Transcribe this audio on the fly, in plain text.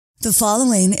The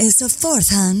following is a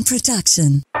fourth-hand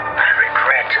production. I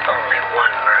regret only one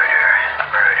murder,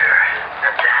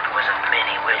 and that was of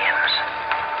Minnie Williams,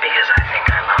 because I think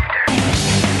I loved her.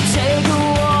 Take a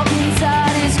walk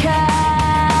inside his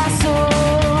castle,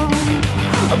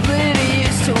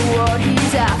 oblivious to what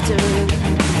he's after.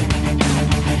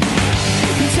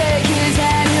 You take his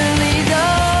hand and lead the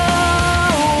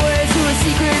way to a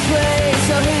secret place,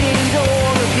 so hidden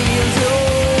door reveals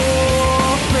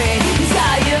your prey. He's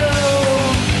got you.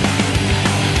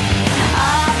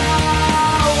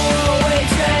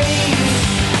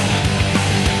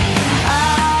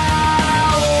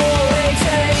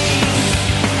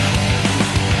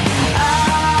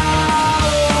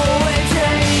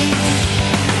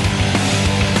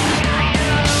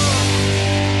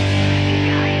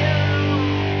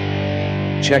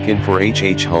 Check in for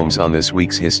H.H. Holmes on this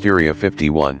week's Hysteria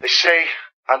 51. They say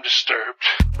I'm disturbed.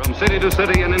 From city to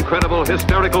city, an incredible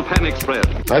hysterical panic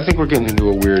spread. I think we're getting into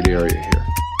a weird area here.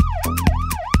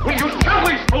 Will you tell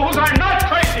these fools I'm not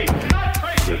crazy?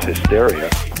 This hysteria.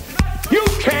 You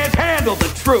can't handle the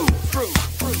truth.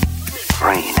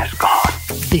 Brain is gone.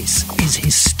 This is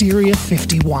Hysteria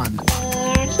 51.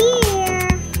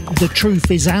 The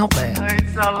truth is out there.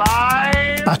 It's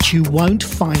alive. But you won't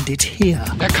find it here.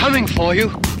 They're coming for you.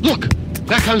 Look,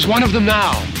 there comes one of them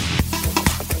now.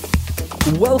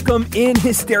 Welcome in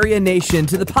Hysteria Nation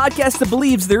to the podcast that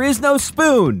believes there is no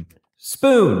spoon.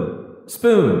 Spoon.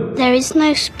 There is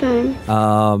no spoon.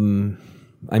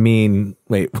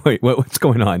 What's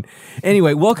going on?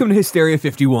 Anyway, welcome to Hysteria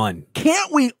 51.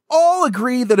 Can't we all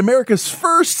agree that America's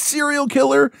first serial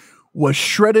killer was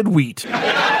shredded wheat?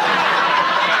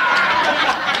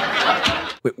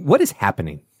 Wait, what is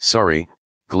happening? Sorry,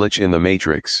 glitch in the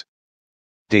Matrix.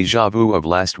 Deja vu of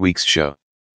last week's show.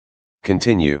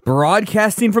 Continue.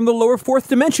 Broadcasting from the lower fourth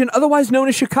dimension, otherwise known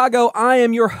as Chicago, I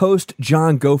am your host,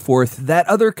 John Goforth. That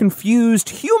other confused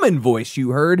human voice you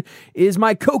heard is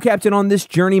my co-captain on this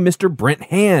journey, Mr. Brent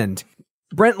Hand.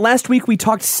 Brent, last week we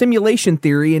talked simulation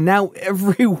theory, and now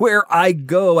everywhere I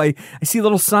go, I see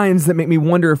little signs that make me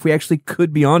wonder if we actually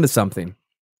could be onto something.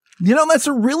 You know, that's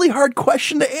a really hard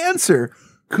question to answer.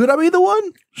 Could I be the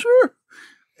one? Sure.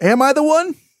 Am I the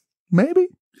one? Maybe.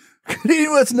 Could any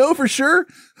of us know for sure?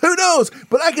 Who knows?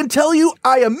 But I can tell you,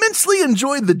 I immensely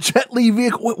enjoyed the Jet Li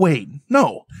vehicle. Wait,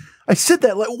 no. I said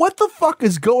that like, what the fuck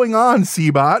is going on,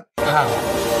 Seabot?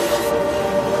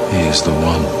 He is the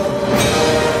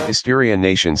one. Hysteria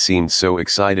Nation seemed so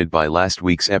excited by last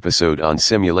week's episode on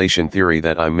simulation theory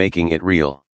that I'm making it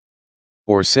real.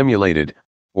 Or simulated,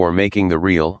 or making the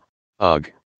real, ugh,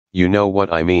 you know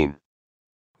what I mean.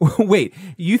 Wait,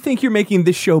 you think you're making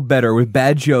this show better with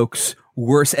bad jokes,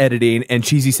 worse editing, and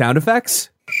cheesy sound effects?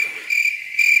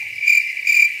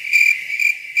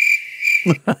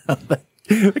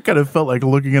 It kind of felt like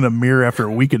looking in a mirror after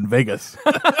a week in Vegas.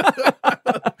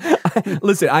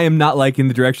 Listen, I am not liking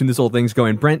the direction this whole thing's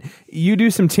going. Brent, you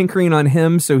do some tinkering on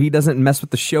him so he doesn't mess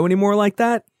with the show anymore like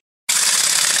that?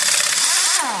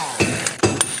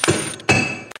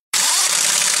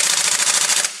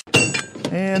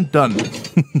 And done.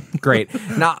 Great.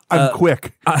 Now I'm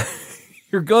quick.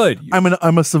 You're good.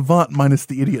 I'm a savant minus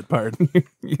the idiot part.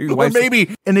 Or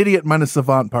maybe an idiot minus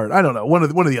savant part. I don't know. One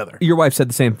or the other. Your wife said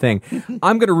the same thing.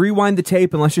 I'm going to rewind the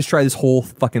tape and let's just try this whole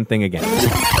fucking thing again.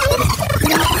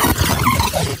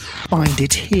 Find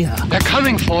it here. They're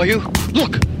coming for you.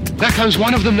 Look, there comes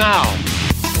one of them now.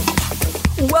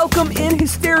 Welcome in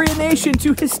Hysteria Nation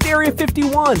to Hysteria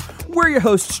 51. We're your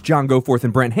hosts, John Goforth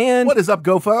and Brent Hand. What is up,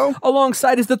 Gofo?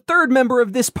 Alongside is the third member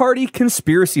of this party,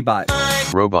 Conspiracy Bot.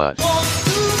 Robot.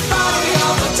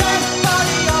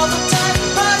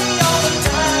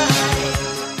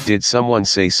 Did someone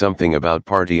say something about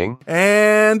partying?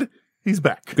 And he's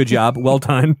back. Good job. Well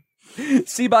done.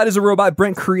 Seabot is a robot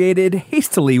Brent created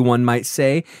hastily, one might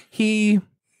say. He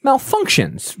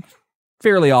malfunctions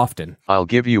fairly often. I'll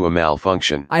give you a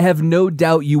malfunction. I have no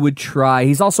doubt you would try.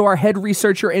 He's also our head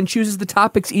researcher and chooses the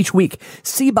topics each week.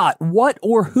 Seabot, what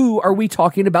or who are we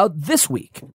talking about this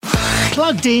week?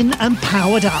 Plugged in and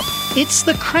powered up. It's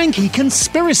the cranky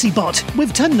conspiracy bot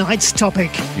with tonight's topic.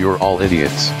 You're all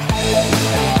idiots.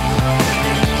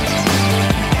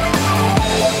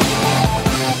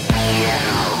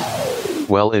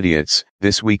 Well, idiots,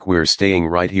 this week we're staying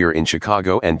right here in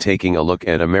Chicago and taking a look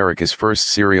at America's first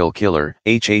serial killer,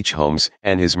 H.H. Holmes,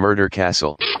 and his murder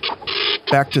castle.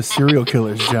 Back to serial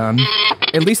killers, John.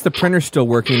 At least the printer's still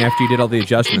working after you did all the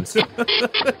adjustments.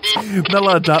 Not a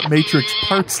lot of dot matrix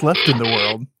parts left in the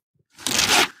world.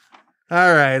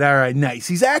 All right, nice.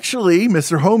 He's actually,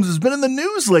 Mr. Holmes has been in the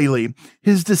news lately.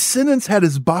 His descendants had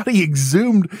his body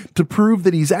exhumed to prove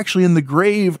that he's actually in the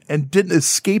grave and didn't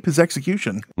escape his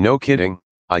execution. No kidding.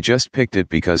 I just picked it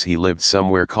because he lived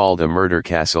somewhere called a murder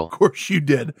castle. Of course you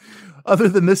did. Other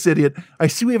than this idiot, I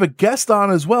see we have a guest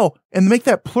on as well. And make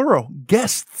that plural,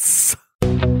 guests.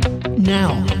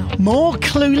 Now, more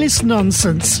clueless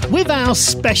nonsense with our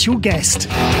special guest.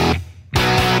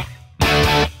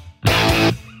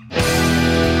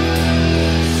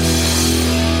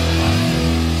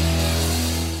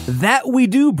 That we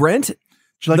do, Brent. Did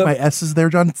you like my S's there,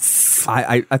 John?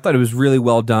 I thought it was really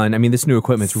well done. I mean, this new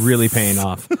equipment's really paying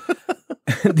off.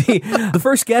 The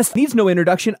first guest needs no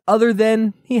introduction other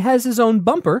than he has his own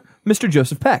bumper, Mr.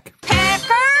 Joseph Peck.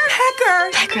 Pecker.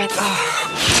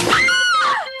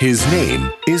 His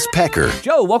name is Pecker.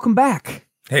 Joe, welcome back.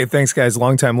 Hey, thanks, guys.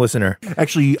 Long-time listener.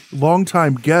 Actually,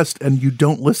 long-time guest, and you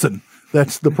don't listen.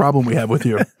 That's the problem we have with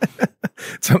you.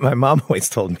 That's what my mom always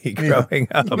told me growing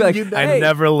up. Like, I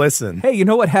never listen. Hey, you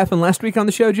know what happened last week on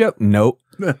the show, Joe? Nope.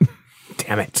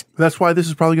 Damn it. That's why this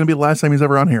is probably going to be the last time he's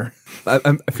ever on here.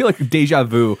 I feel like deja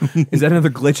vu. Is that another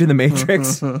glitch in the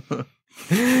Matrix?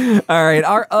 All right.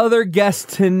 Our other guest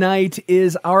tonight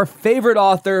is our favorite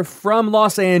author from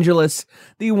Los Angeles,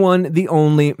 the one, the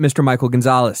only Mr. Michael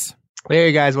Gonzalez.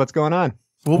 Hey, guys. What's going on?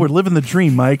 Well, we're living the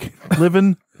dream, Mike.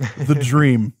 Living the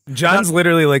dream. John's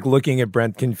literally like looking at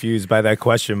Brent confused by that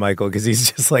question, Michael, because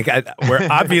he's just like, we're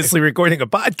obviously recording a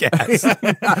podcast.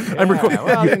 I'm recording.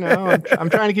 Well, you know,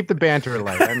 I'm trying to keep the banter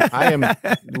alive. I am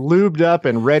lubed up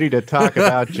and ready to talk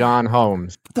about John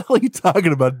Holmes. What the hell are you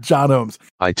talking about, John Holmes?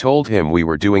 I told him we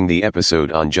were doing the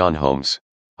episode on John Holmes.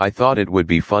 I thought it would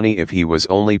be funny if he was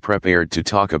only prepared to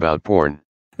talk about porn.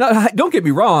 Now, don't get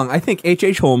me wrong. I think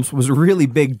H.H. Holmes was a really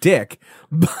big dick,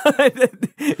 but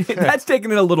that's taking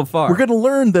it a little far. We're going to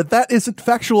learn that isn't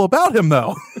factual about him,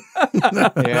 though.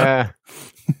 Yeah.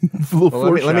 Well,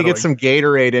 let me get some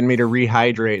Gatorade in me to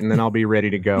rehydrate, and then I'll be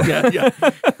ready to go. Yeah.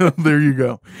 There you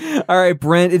go. All right,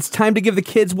 Brent, it's time to give the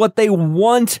kids what they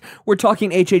want. We're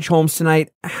talking H.H. Holmes tonight.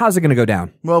 How's it going to go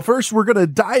down? Well, first, we're going to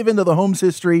dive into the Holmes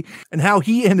history and how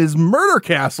he and his murder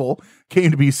castle came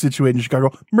to be situated in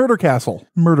Chicago. Murder castle.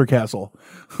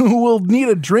 We'll need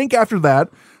a drink after that,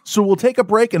 so we'll take a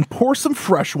break and pour some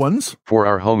fresh ones. For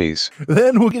our homies.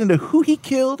 Then we'll get into who he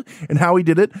killed and how he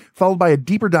did it, followed by a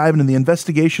deeper dive into the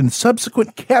investigation,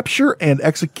 subsequent capture, and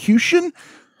execution.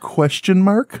 Question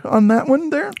mark on that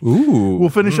one there. Ooh. We'll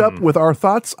finish up with our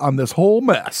thoughts on this whole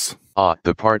mess.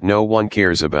 The part no one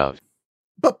cares about.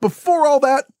 But before all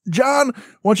that, John,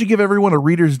 why don't you give everyone a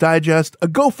Reader's Digest, a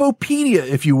Gofopedia,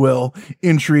 if you will,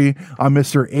 entry on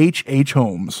Mr. H.H.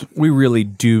 Holmes. We really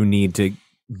do need to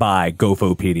buy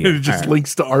Gofopedia. It just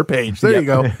links to our page. There you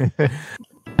go.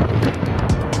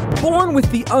 Born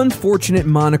with the unfortunate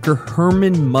moniker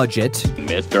Herman Mudgett.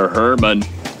 Mr.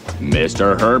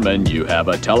 Herman, you have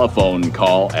a telephone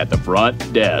call at the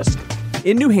front desk.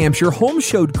 In New Hampshire, Holmes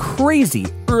showed crazy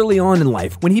early on in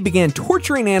life when he began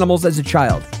torturing animals as a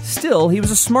child. Still, he was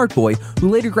a smart boy who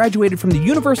later graduated from the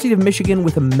University of Michigan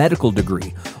with a medical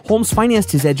degree. Holmes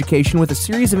financed his education with a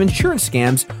series of insurance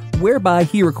scams whereby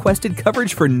he requested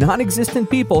coverage for non-existent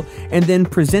people and then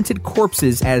presented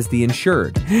corpses as the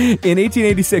insured. In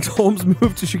 1886, Holmes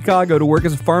moved to Chicago to work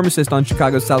as a pharmacist on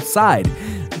Chicago's South Side.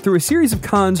 Through a series of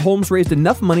cons, Holmes raised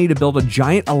enough money to build a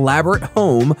giant, elaborate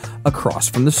home across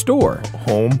from the store.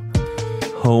 Home.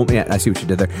 Yeah, I see what you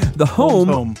did there. The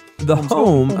home.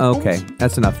 Okay,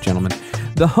 that's enough, gentlemen.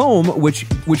 The home, which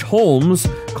Holmes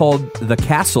called the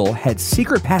castle, had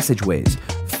secret passageways,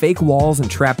 fake walls, and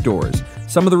trapdoors.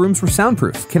 Some of the rooms were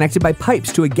soundproof, connected by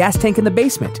pipes to a gas tank in the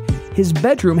basement. His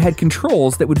bedroom had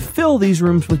controls that would fill these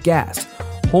rooms with gas.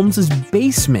 Holmes's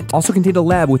basement also contained a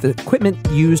lab with equipment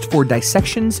used for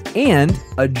dissections and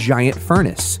a giant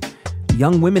furnace.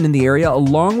 Young women in the area,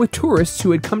 along with tourists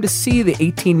who had come to see the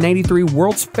 1893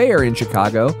 World's Fair in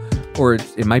Chicago, or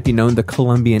it might be known the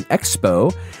Columbian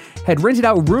Expo, had rented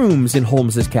out rooms in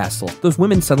Holmes's castle. Those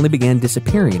women suddenly began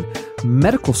disappearing.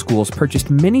 Medical schools purchased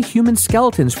many human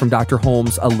skeletons from Dr.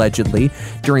 Holmes, allegedly,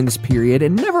 during this period,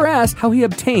 and never asked how he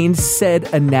obtained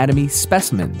said anatomy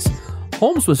specimens.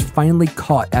 Holmes was finally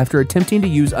caught after attempting to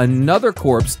use another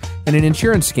corpse in an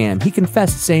insurance scam. He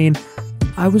confessed, saying,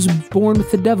 "I was born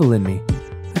with the devil in me.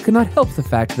 I could not help the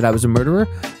fact that I was a murderer,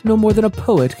 no more than a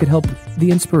poet could help the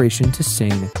inspiration to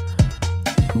sing."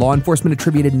 Law enforcement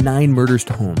attributed 9 murders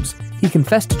to Holmes. He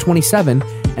confessed to 27,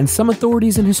 and some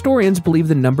authorities and historians believe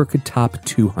the number could top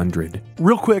 200.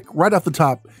 Real quick, right off the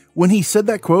top, when he said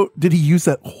that quote, did he use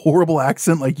that horrible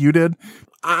accent like you did?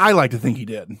 I like to think he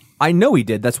did. I know he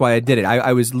did. That's why I did it.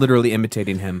 I was literally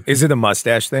imitating him. Is it a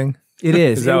mustache thing? It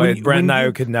is. Is that why When- Brent and when I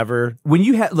you- could never? When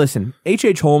you had listen,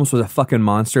 H.H. Holmes was a fucking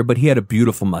monster, but he had a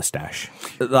beautiful mustache.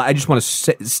 I just want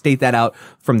to state that out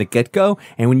from the get go.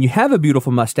 And when you have a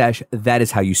beautiful mustache, that is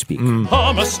how you speak.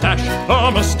 A mustache,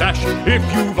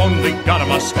 if you've only got a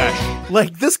mustache.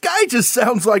 Like, this guy just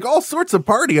sounds like all sorts of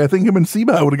party. I think him and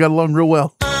Seba would have got along real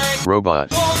well. Robot.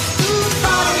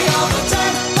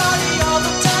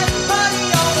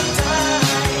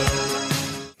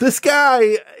 This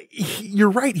guy, you're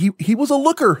right. He was a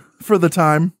looker for the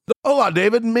time. Hola,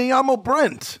 David. Me llamo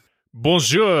Brent.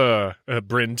 Bonjour,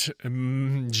 Brent.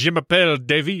 Je m'appelle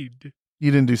David.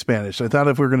 You didn't do Spanish. I thought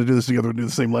if we were going to do this together, we'd do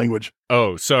the same language.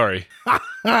 Oh, sorry.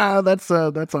 That's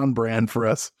on brand for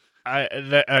us.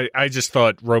 I just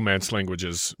thought romance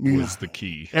languages was the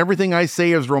key. Everything I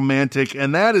say is romantic,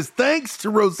 and that is thanks to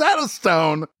Rosetta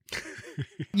Stone.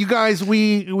 You guys,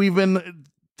 we've been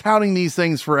touting these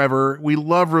things forever. We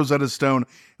love Rosetta Stone,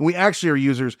 and we actually are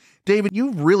users. David,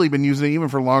 you've really been using it even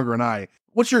for longer than I.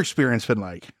 What's your experience been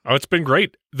like? Oh, it's been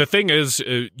great. The thing is,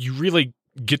 you really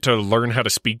get to learn how to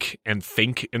speak and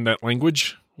think in that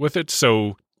language with it.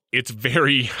 So it's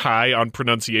very high on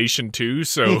pronunciation too.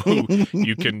 So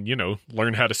you can,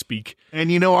 learn how to speak.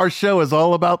 And our show is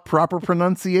all about proper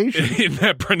pronunciation. In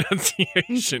that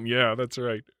pronunciation. Yeah, that's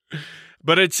right.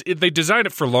 But they design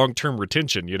it for long-term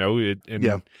retention, if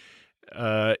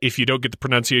you don't get the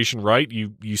pronunciation right,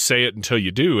 you say it until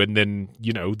you do, and then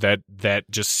that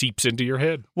just seeps into your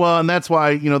head. Well, and that's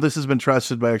why this has been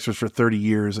trusted by experts for 30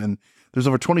 years, and there's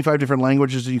over 25 different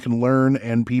languages that you can learn,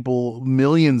 and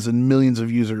millions and millions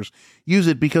of users use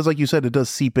it because, like you said, it does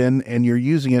seep in, and you're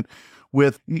using it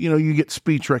with you get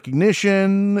speech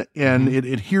recognition, and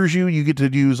it hears you. You get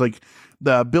to use like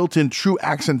the built-in true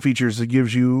accent features that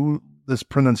gives you this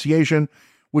pronunciation,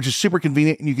 which is super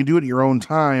convenient, and you can do it at your own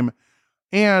time.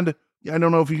 And I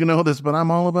don't know if you know this, but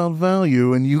I'm all about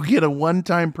value, and you get a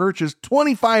one-time purchase,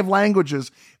 25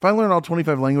 languages. If I learned all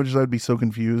 25 languages, I'd be so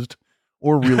confused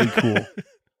or really cool. I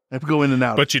have to go in and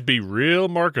out. But you'd be real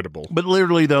marketable. But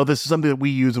literally, though, this is something that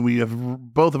we use,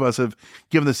 and both of us have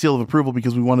given the seal of approval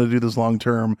because we want to do this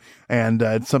long-term, and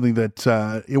it's something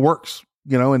that it works.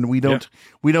 And we don't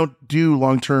do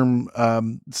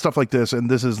long-term stuff like this. And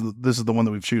this is the one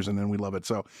that we've chosen, and we love it.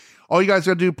 So all you guys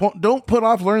got to do, don't put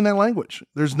off learning that language.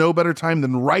 There's no better time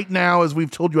than right now, as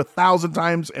we've told you 1,000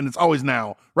 times, and it's always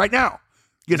now. Right now.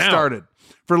 Get started.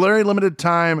 For a very limited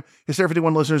time, Hysteria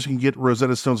 51 listeners can get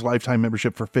Rosetta Stone's lifetime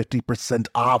membership for 50%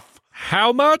 off.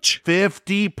 How much?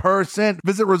 50%.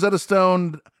 Visit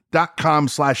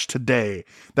rosettastone.com/today.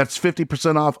 That's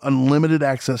 50% off unlimited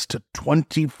access to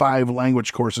 25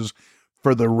 language courses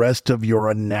for the rest of your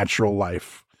unnatural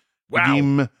life.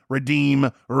 Wow.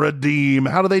 Redeem.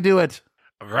 How do they do it?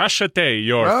 Rashate,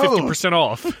 you're 50%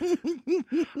 off.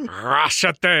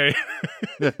 Rashate.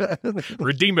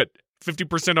 Redeem it.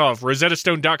 50% off.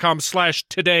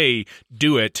 rosettastone.com/today.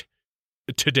 Do it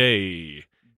today.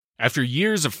 After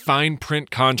years of fine print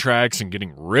contracts and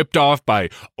getting ripped off by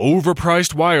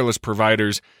overpriced wireless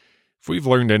providers, if we've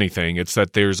learned anything, it's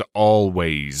that there's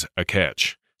always a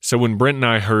catch. So when Brent and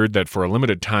I heard that for a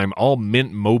limited time, all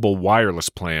Mint Mobile wireless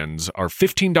plans are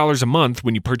 $15 a month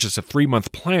when you purchase a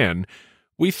 3-month plan,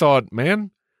 we thought,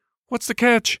 man, what's the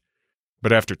catch?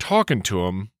 But after talking to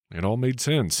him, it all made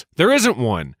sense. There isn't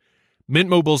one. Mint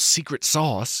Mobile's secret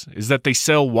sauce is that they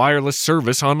sell wireless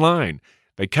service online.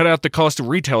 They cut out the cost of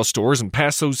retail stores and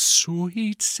pass those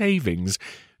sweet savings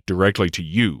directly to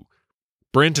you.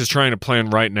 Brent is trying a plan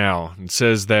right now and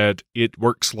says that it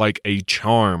works like a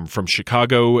charm from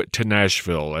Chicago to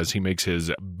Nashville as he makes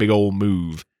his big ol'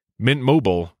 move. Mint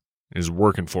Mobile is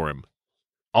working for him.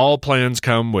 All plans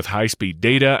come with high-speed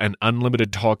data and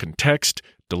unlimited talk and text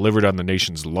delivered on the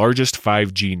nation's largest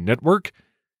 5G network,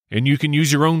 and you can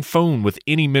use your own phone with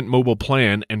any Mint Mobile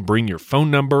plan and bring your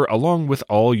phone number along with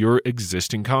all your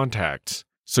existing contacts.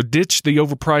 So ditch the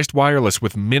overpriced wireless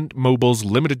with Mint Mobile's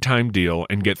limited time deal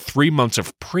and get 3 months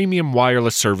of premium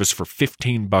wireless service for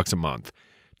 $15 a month.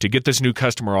 To get this new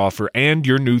customer offer and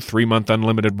your new 3-month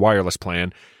unlimited wireless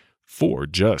plan for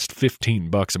just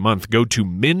 $15 a month, go to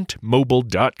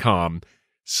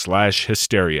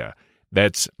mintmobile.com/hysteria.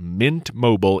 That's Mint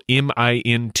Mobile,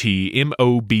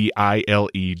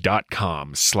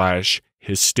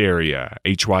 mintmobile.com/hysteria,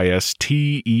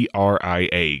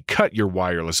 HYSTERIA. Cut your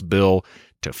wireless bill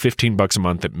to $15 a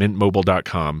month at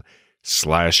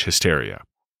mintmobile.com/hysteria.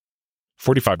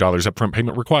 $45 upfront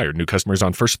payment required. New customers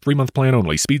on first 3-month plan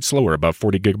only. Speed slower above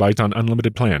 40 gigabytes on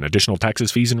unlimited plan. Additional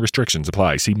taxes, fees, and restrictions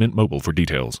apply. See Mint Mobile for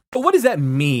details. But what does that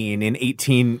mean in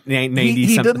 1890?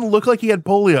 He didn't look like he had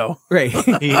polio. Right.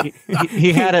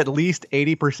 He had at least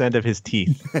 80% of his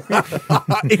teeth.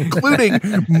 Including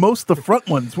most the front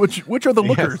ones, which are the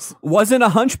lookers. Wasn't a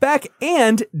hunchback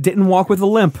and didn't walk with a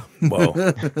limp. Whoa.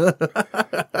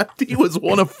 He was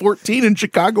one of 14 in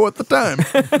Chicago at the time.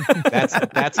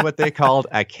 That's what they called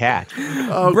a cat.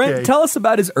 Okay. Brent, tell us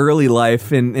about his early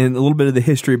life and a little bit of the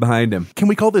history behind him. Can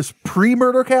we call this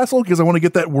pre-murder castle? Because I want to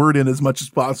get that word in as much as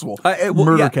possible.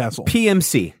 Murder castle.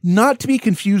 PMC. Not to be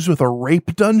confused with a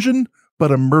rape dungeon,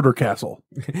 but a murder castle.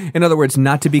 In other words,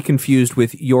 not to be confused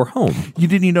with your home. You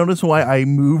didn't notice why I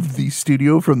moved the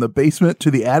studio from the basement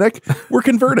to the attic? We're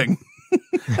converting.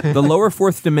 The lower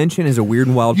fourth dimension is a weird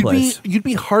and wild place. You'd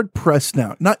be hard pressed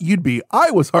now. Not you'd be.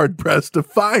 I was hard pressed to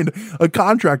find a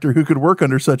contractor who could work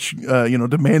under such,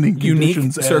 demanding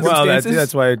conditions. Well,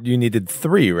 that's why you needed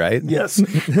 3, right? Yes.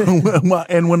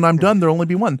 And when I'm done, there'll only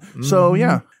be 1. So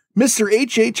yeah, Mr.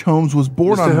 H.H. Holmes was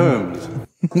born on Holmes.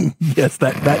 Yes,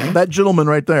 that gentleman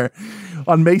right there,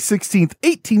 on May 16th,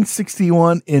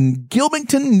 1861, in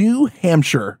Gilmington, New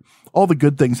Hampshire. All the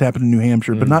good things happen in New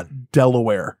Hampshire, but not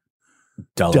Delaware.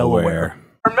 Delaware.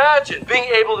 Imagine being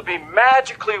able to be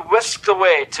magically whisked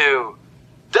away to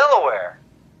Delaware.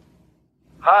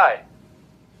 Hi,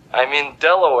 I'm in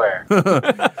Delaware.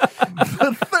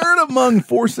 The third among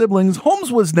 4 siblings,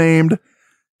 Holmes was named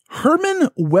Herman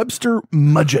Webster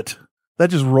Mudgett.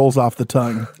 That just rolls off the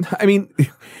tongue. I mean,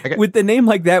 with the name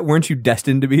like that, weren't you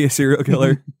destined to be a serial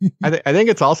killer? I think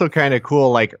it's also kind of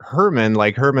cool, like Herman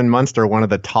Munster, one of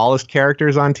the tallest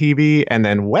characters on TV, and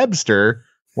then Webster,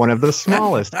 one of the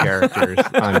smallest characters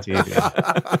on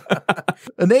TV.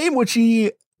 A name which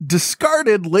he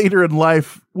discarded later in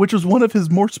life, which was one of his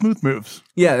more smooth moves.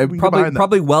 Yeah,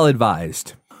 probably well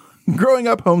advised. Growing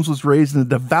up, Holmes was raised in a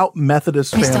devout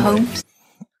Methodist family. Mr. Holmes?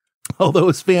 Although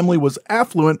his family was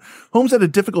affluent, Holmes had a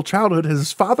difficult childhood.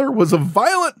 His father was a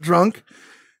violent drunk,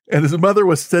 and his mother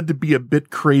was said to be a bit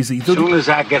crazy. As soon as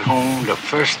I get home, the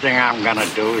first thing I'm going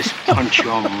to do is punch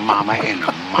your mama in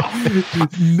the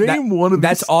mouth. Name one of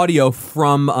That's audio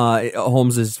from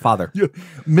Holmes's father. Yeah,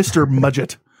 Mr.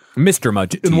 Mudgett. Mr.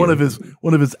 Mudgett. In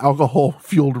one of his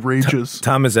alcohol-fueled rages.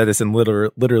 Thomas Edison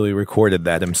literally recorded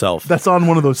that himself. That's on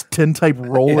one of those tin-type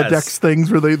Rolodex things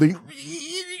where they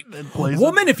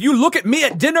Woman, if you look at me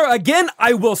at dinner again,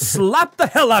 I will slap the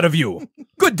hell out of you.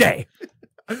 Good day.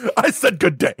 I said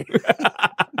good day.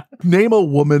 Name a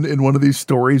woman in one of these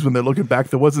stories when they're looking back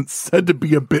that wasn't said to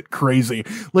be a bit crazy.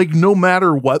 Like, no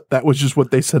matter what, that was just what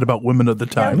they said about women of the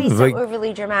time. Don't be so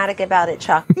overly dramatic about it,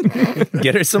 Chuck.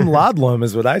 Get her some Laudlum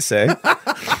is what I say.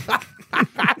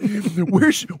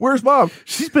 Where's Mom?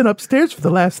 She's been upstairs for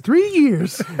the last 3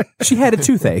 years. She had a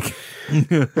toothache.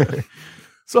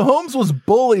 So Holmes was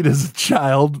bullied as a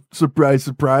child, surprise,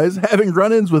 surprise, having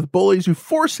run-ins with bullies who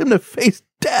forced him to face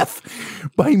death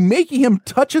by making him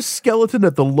touch a skeleton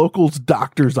at the local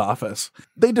doctor's office.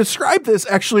 They describe this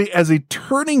actually as a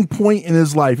turning point in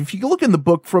his life. If you look in the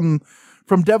book from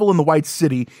Devil in the White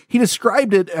City, he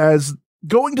described it as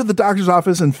going to the doctor's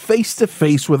office and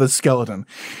face-to-face with a skeleton.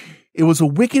 It was a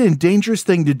wicked and dangerous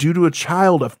thing to do to a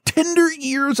child of tender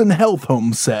years and health,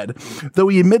 Holmes said, though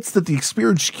he admits that the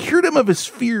experience cured him of his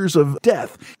fears of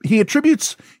death. He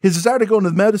attributes his desire to go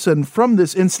into medicine from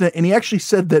this incident, and he actually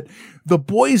said that the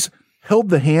boys held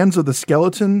the hands of the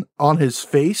skeleton on his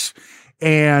face,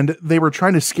 and they were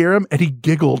trying to scare him, and he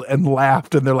giggled and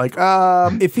laughed, and they're like,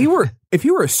 If he were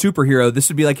a superhero, this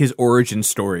would be like his origin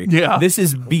story. Yeah. This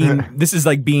is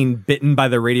like being bitten by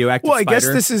the radioactive Well, I spider.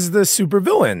 guess this is the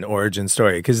supervillain origin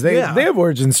story, because they have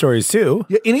origin stories too.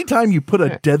 Yeah, anytime you put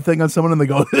a dead thing on someone and they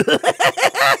go,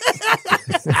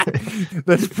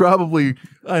 that's probably,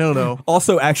 I don't know.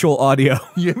 Also actual audio.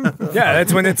 Yeah,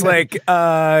 that's when it's like,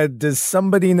 does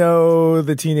somebody know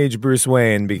the teenage Bruce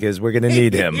Wayne? Because we're going to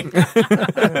need him.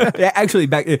 Yeah, actually,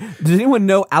 does anyone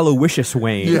know Aloysius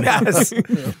Wayne? Yes.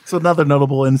 So another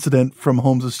notable incident from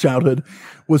Holmes's childhood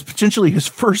was potentially his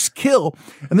first kill.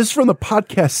 And this is from the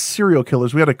podcast Serial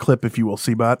Killers. We had a clip, if you will,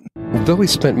 Seabot. Though he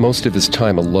spent most of his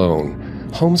time alone,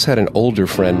 Holmes had an older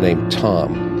friend named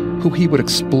Tom, who he would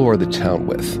explore the town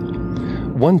with.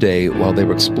 One day, while they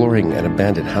were exploring an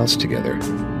abandoned house together,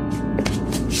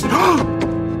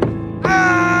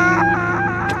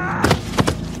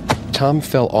 Tom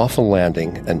fell off a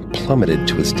landing and plummeted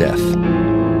to his death.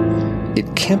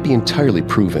 It can't be entirely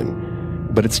proven,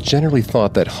 but it's generally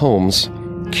thought that Holmes,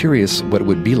 curious what it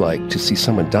would be like to see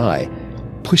someone die,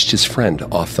 pushed his friend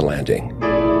off the landing.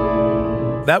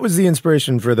 That was the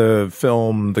inspiration for the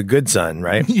film The Good Son,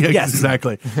 right? Yeah, yes,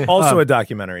 exactly. Also a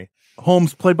documentary.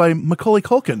 Holmes, played by Macaulay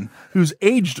Culkin, who's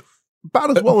aged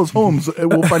about as well as Holmes.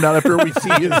 We'll find out after we see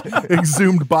his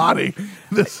exhumed body.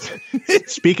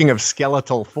 Speaking of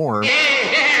skeletal form.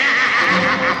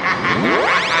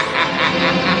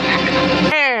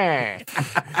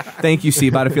 Thank you,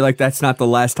 Seabot. I feel like that's not the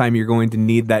last time you're going to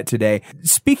need that today.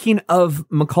 Speaking of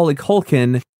Macaulay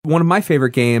Culkin, one of my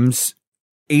favorite games,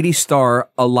 80 Star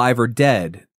Alive or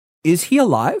Dead. Is he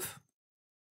alive?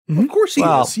 Of course he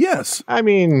is, yes. I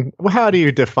mean, how do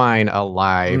you define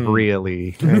alive,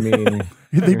 really? I mean...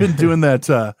 They've been doing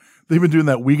that... They've been doing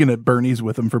that weekend at Bernie's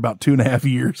with him for about 2.5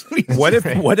 years. What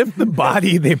if the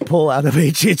body they pull out of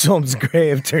H.H. Holmes'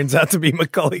 grave turns out to be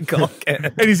Macaulay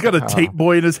Culkin? And he's got a tape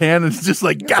boy in his hand and it's just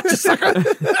like, gotcha, sucker.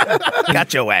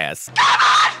 Got your ass.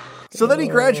 So then he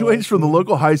graduates from the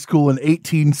local high school in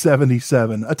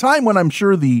 1877, a time when I'm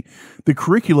sure the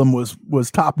curriculum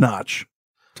was top-notch.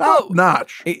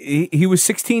 Top-notch. He was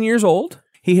 16 years old.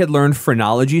 He had learned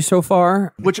phrenology so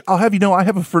far. Which I'll have you know, I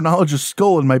have a phrenologist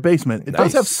skull in my basement. It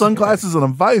does have sunglasses and a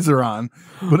visor on,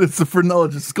 but it's a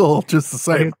phrenologist skull just the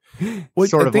same.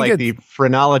 Sort of like the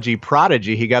phrenology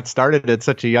prodigy. He got started at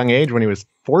such a young age when he was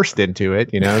forced into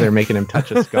it. You know, they're making him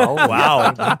touch a skull.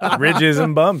 Wow. Ridges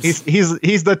and bumps.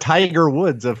 He's the Tiger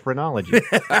Woods of phrenology.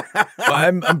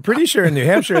 I'm pretty sure in New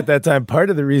Hampshire at that time, part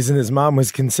of the reason his mom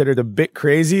was considered a bit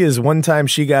crazy is one time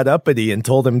she got uppity and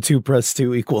told him 2 +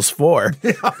 2 = 4.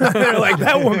 They're like,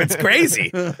 that woman's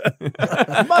crazy.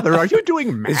 Mother, are you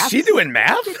doing math? Is she doing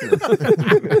math?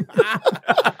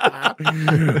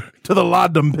 To the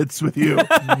laudanum pits with you.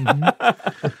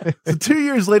 So 2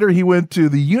 years later, he went to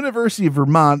the University of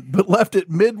Vermont, but left it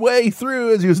midway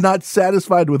through as he was not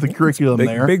satisfied with the curriculum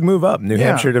there. Big move up, New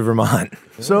Hampshire to Vermont.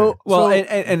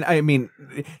 And I mean,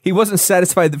 he wasn't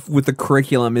satisfied with the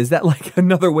curriculum. Is that like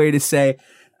another way to say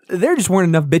there just weren't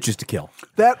enough bitches to kill?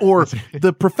 That, or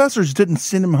the professors didn't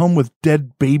send him home with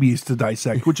dead babies to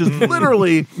dissect, which is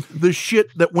literally the shit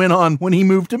that went on when he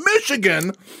moved to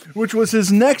Michigan, which was his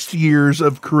next years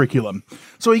of curriculum.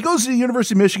 So he goes to the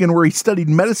University of Michigan, where he studied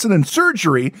medicine and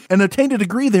surgery and attained a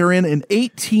degree therein in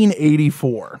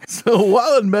 1884. So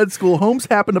while in med school, Holmes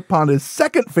happened upon his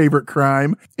second favorite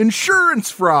crime,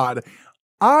 insurance fraud.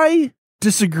 I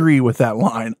disagree with that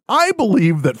line. I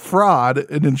believe that fraud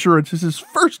in insurance is his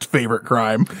first favorite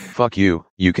crime. Fuck you.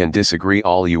 You can disagree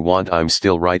all you want. I'm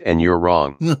still right and you're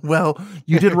wrong. Well,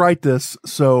 you did write this,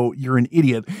 so you're an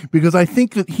idiot, because I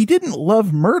think that he didn't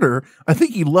love murder. I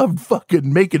think he loved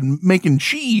fucking making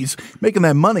cheese, making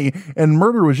that money, and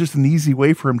murder was just an easy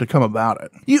way for him to come about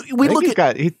it.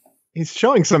 He's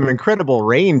showing some incredible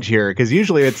range here, because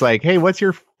usually it's like, hey, what's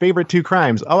your favorite 2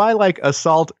 crimes? Oh, I like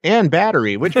assault and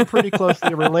battery, which are pretty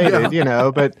closely related, you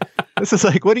know, but this is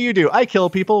like, what do you do? I kill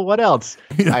people. What else?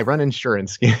 Yeah. I run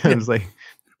insurance scams. Like,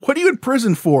 what are you in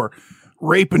prison for?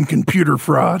 Rape and computer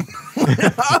fraud.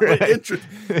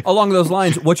 Along those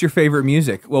lines, what's your favorite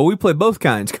music? Well, we play both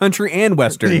kinds, country and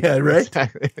western. Yeah, right?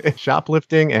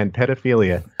 Shoplifting and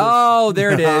pedophilia. Oh,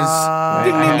 there it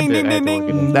is. Ding, ding,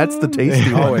 ding. That's the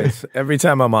tasty one. Always. Every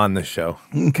time I'm on the show.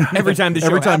 Every time the show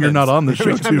Every time happens. you're not on the show,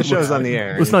 Every time too. the show's on the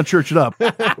air. Let's not church it up.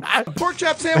 Pork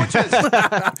chop sandwiches.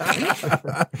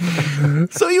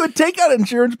 So he would take out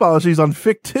insurance policies on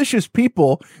fictitious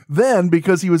people then,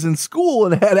 because he was in school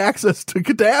and had access to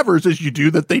cadavers, as you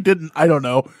do, that they didn't, I don't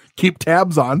know, keep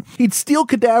tabs on. He'd steal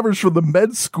cadavers from the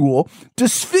med school,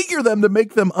 disfigure them to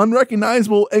make them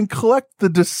unrecognizable, and collect the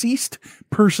deceased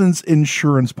person's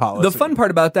insurance policy. The fun part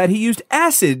about that, he used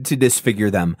acid to disfigure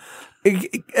them.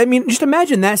 I mean, just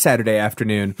imagine that Saturday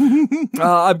afternoon.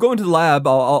 I'm going to the lab.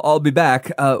 I'll be back.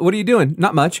 What are you doing?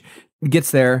 Not much.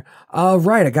 Gets there.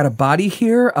 Right. I got a body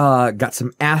here. Got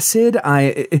some acid.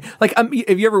 Have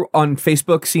you ever on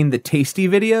Facebook seen the Tasty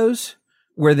videos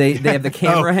where they have the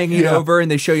camera hanging over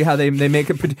and they show you how they make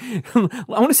it? I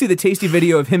want to see the Tasty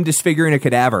video of him disfiguring a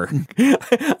cadaver.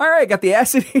 All right. Got the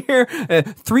acid here.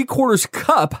 3/4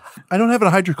 cup. I don't have a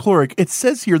hydrochloric. It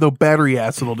says here, though, battery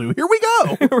acid will do. Here we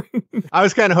go. I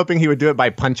was kind of hoping he would do it by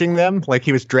punching them. Like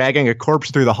he was dragging a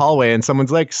corpse through the hallway and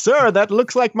someone's like, "Sir, that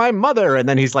looks like my mother." And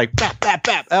then he's like, "Bap, bap,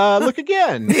 bap. Look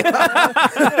again."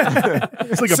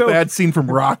 It's like a bad scene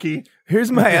from Rocky.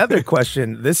 Here's my other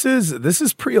question. This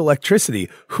is pre-electricity.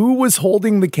 Who was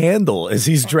holding the candle as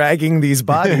he's dragging these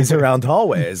bodies around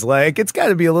hallways? Like, it's got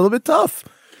to be a little bit tough.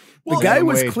 The guy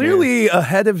was clearly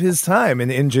ahead of his time in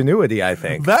ingenuity, I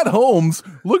think. That Holmes,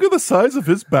 look at the size of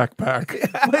his backpack.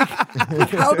 Like,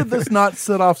 how did this not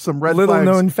set off some red Little flags?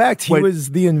 known fact, he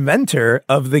was the inventor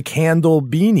of the candle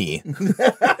beanie.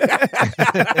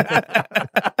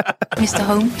 Mr.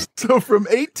 Holmes. So from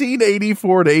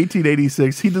 1884 to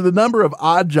 1886, he did a number of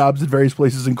odd jobs at various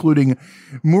places, including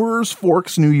Moores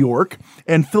Forks, New York,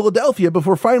 and Philadelphia,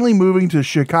 before finally moving to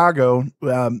Chicago.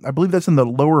 I believe that's in the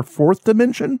lower fourth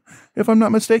dimension, if I'm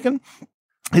not mistaken.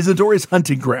 His notorious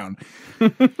hunting ground,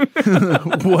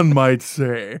 one might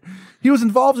say. He was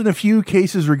involved in a few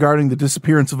cases regarding the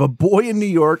disappearance of a boy in New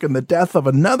York and the death of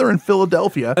another in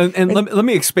Philadelphia. And let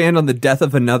me expand on the death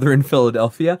of another in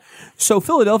Philadelphia. So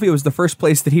Philadelphia was the first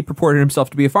place that he purported himself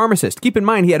to be a pharmacist. Keep in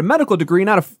mind, he had a medical degree,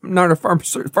 not a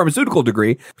pharmaceutical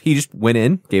degree. He just went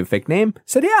in, gave a fake name,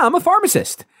 said, yeah, I'm a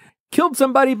pharmacist. Killed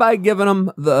somebody by giving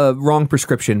them the wrong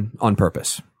prescription on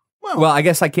purpose. Well, I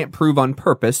guess I can't prove on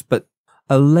purpose, but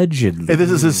allegedly. Hey, this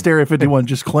is Hysteria 51.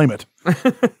 Just claim it.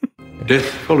 Death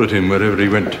followed him wherever he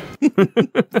went.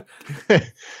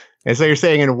 And so you're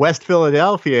saying in West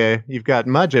Philadelphia, you've got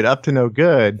Mudgett up to no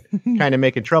good, kind of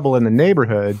making trouble in the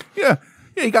neighborhood. Yeah,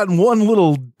 he got one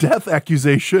little death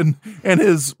accusation, and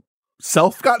his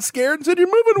self got scared and said, you're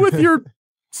moving with your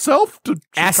self to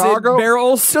acid Chicago?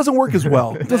 barrels? It doesn't work as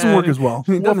well. It doesn't work as well.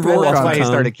 Doesn't roll That's off why the he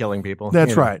tongue. started killing people.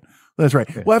 That's right. That's right.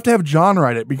 We'll have to have John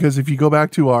write it, because if you go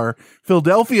back to our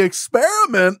Philadelphia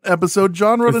Experiment episode,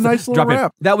 John wrote a nice little Drop it.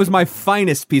 rap. That was my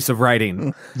finest piece of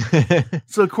writing.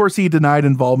 So, of course, he denied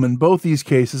involvement in both these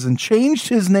cases and changed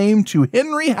his name to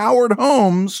Henry Howard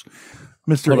Holmes,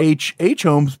 Mr. H.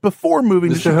 Holmes, before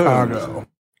moving to Chicago. Holmes.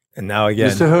 And now again.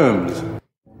 Mr. Holmes.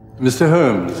 Mr.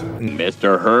 Holmes.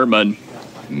 Mr. Herman.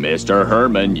 Mr.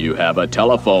 Herman, you have a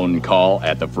telephone call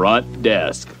at the front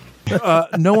desk.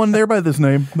 No one there by this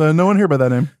name. No one here by that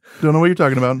name. Don't know what you're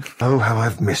talking about. Oh, how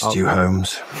I've missed you,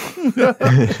 Holmes.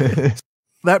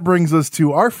 That brings us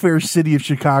to our fair city of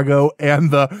Chicago and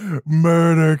the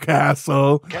Murder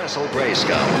Castle. Castle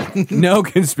Grayskull. No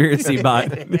conspiracy bot.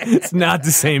 It's not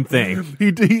the same thing.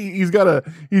 He's got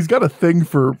a thing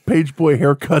for page boy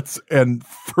haircuts and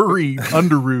furry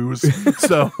underoos.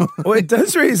 So, well, it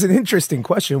does raise an interesting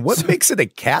question. What makes it a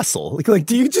castle? Like,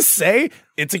 do you just say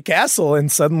it's a castle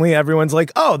and suddenly everyone's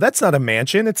like, oh, that's not a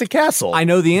mansion, it's a castle? I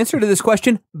know the answer to this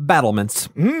question. Battlements.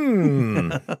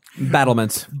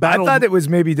 Battlements. I thought it was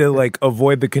maybe to like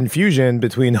avoid the confusion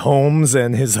between Holmes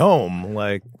and his home.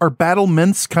 Like, are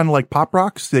battlements kind of like Pop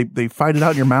Rocks? They fight it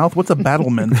out in your mouth. What's a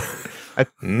battlement? I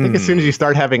think as soon as you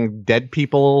start having dead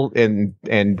people and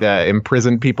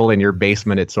imprisoned people in your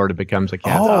basement, it sort of becomes a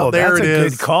castle. Oh, there that's it a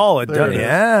is. good call. It does.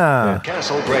 Yeah.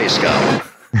 Castle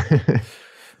Grayskull.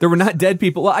 There were not dead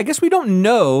people. Well, I guess we don't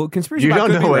know. Conspiracy. You bot don't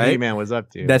could know be what right. He-Man was up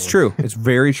to. That's true. It's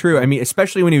very true. I mean,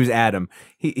 especially when he was Adam.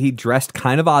 He dressed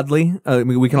kind of oddly.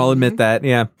 We can all admit that.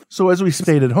 Yeah. So as we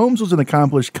stated, Holmes was an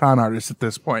accomplished con artist at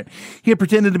this point. He had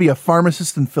pretended to be a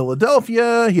pharmacist in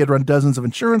Philadelphia. He had run dozens of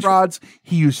insurance frauds.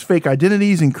 He used fake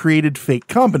identities and created fake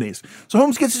companies. So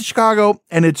Holmes gets to Chicago,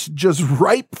 and it's just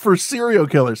ripe for serial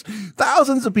killers.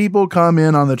 Thousands of people come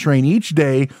in on the train each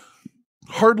day.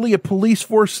 Hardly a police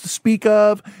force to speak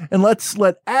of. And let's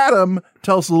let Adam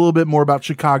tell us a little bit more about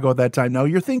Chicago at that time. Now,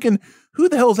 you're thinking, who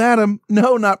the hell's Adam?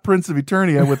 No, not Prince of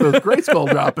Eternia with those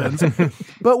Grayskull drop-ins.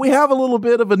 But we have a little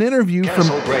bit of an interview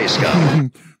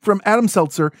from Adam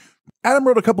Seltzer. Adam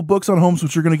wrote a couple books on Holmes,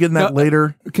 which we're going to get in that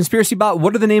later. Conspiracy bot,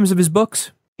 what are the names of his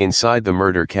books? Inside the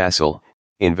Murder Castle,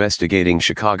 investigating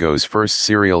Chicago's first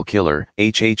serial killer,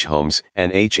 H.H. Holmes,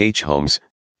 and H.H. Holmes,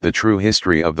 the true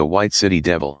history of the White City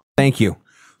Devil. Thank you.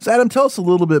 So Adam, tell us a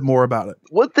little bit more about it.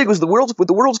 One thing was with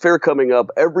the World's Fair coming up,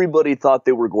 everybody thought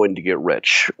they were going to get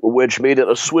rich, which made it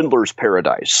a swindler's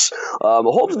paradise.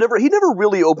 Holmes never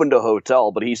really opened a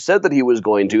hotel, but he said that he was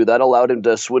going to. That allowed him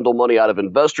to swindle money out of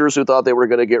investors who thought they were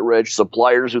going to get rich,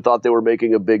 suppliers who thought they were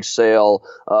making a big sale,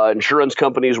 insurance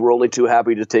companies were only too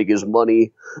happy to take his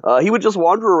money. He would just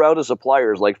wander around to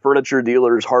suppliers like furniture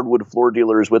dealers, hardwood floor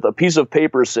dealers with a piece of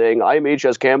paper saying, I'm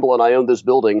H.S. Campbell and I own this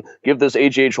building. Give this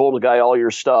H.H. Holmes guy all your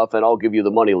stuff and I'll give you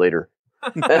the money later.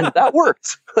 And that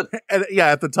worked. And yeah,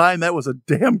 at the time, that was a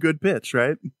damn good pitch,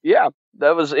 right? Yeah,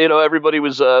 that was, everybody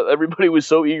was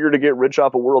so eager to get rich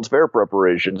off of World's Fair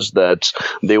preparations that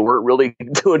they weren't really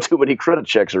doing too many credit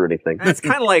checks or anything. It's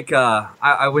kind of like,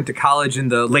 I went to college in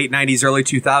the late 90s, early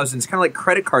 2000s, kind of like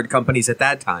credit card companies at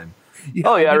that time. Yeah,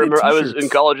 I remember I was in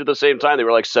college at the same time. They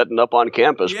were like setting up on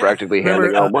campus, practically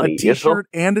handing out money. A t-shirt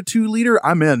and a 2-liter,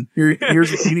 I'm in.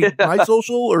 Here's you need my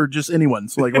social or just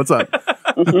anyone's. Like, what's up?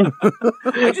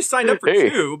 I just signed up for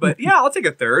 2, but yeah, I'll take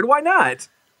a third. Why not?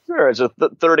 Sure, it's a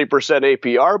 30%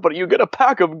 APR, but you get a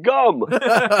pack of gum.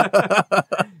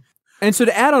 And so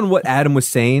to add on what Adam was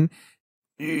saying,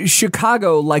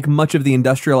 Chicago, like much of the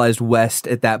industrialized West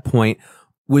at that point,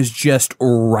 was just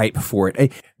ripe for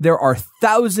it. There are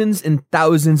thousands and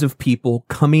thousands of people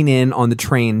coming in on the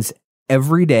trains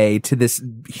every day to this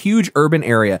huge urban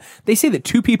area. They say that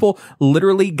 2 people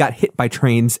literally got hit by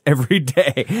trains every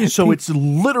day. So it's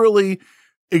literally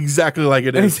exactly like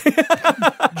it is.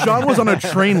 John was on a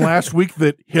train last week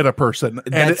that hit a person,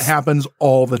 and it happens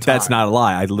all the time. That's not a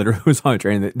lie. I literally was on a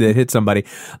train that hit somebody.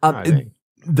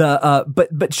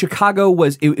 But Chicago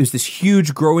was this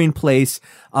huge growing place.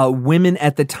 Women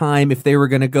at the time, if they were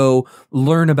going to go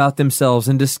learn about themselves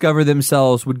and discover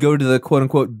themselves, would go to the quote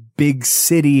unquote big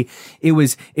city. It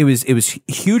was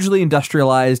hugely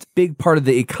industrialized. Big part of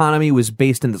the economy was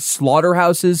based in the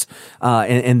slaughterhouses,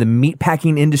 and the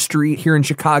meatpacking industry here in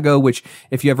Chicago, which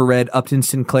if you ever read Upton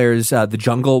Sinclair's, The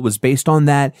Jungle, was based on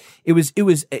that. It was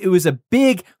a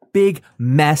big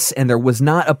mess, and there was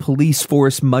not a police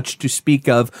force much to speak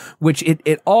of, which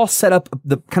it all set up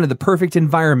the kind of the perfect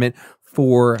environment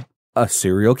for a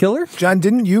serial killer. John,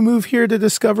 didn't you move here to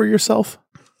discover yourself?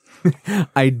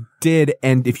 I did,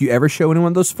 and if you ever show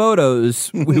anyone those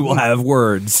photos, we will have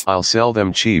words. I'll sell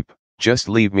them cheap. Just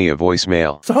leave me a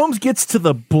voicemail. So Holmes gets to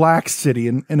the Black City,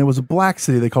 and it was a Black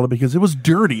City, they called it, because it was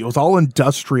dirty. It was all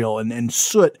industrial and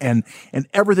soot and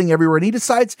everything everywhere. And he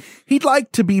decides he'd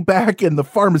like to be back in the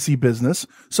pharmacy business.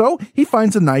 So he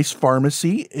finds a nice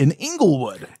pharmacy in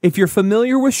Inglewood. If you're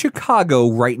familiar with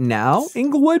Chicago right now,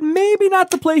 Inglewood, maybe not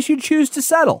the place you'd choose to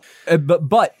settle.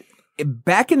 But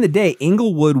back in the day,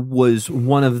 Inglewood was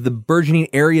one of the burgeoning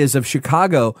areas of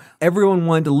Chicago. Everyone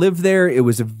wanted to live there. It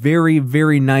was a very,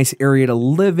 very nice area to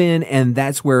live in, and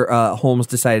that's where Holmes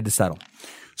decided to settle.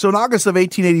 So in August of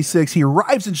 1886, he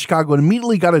arrives in Chicago and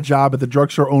immediately got a job at the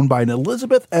drugstore owned by an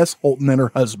Elizabeth S. Holton and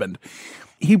her husband.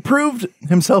 He proved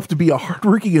himself to be a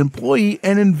hardworking employee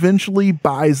and eventually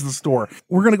buys the store.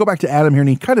 We're going to go back to Adam here, and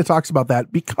he kind of talks about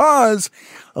that because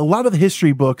a lot of the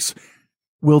history books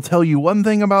will tell you one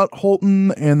thing about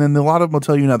Holton, and then a lot of them will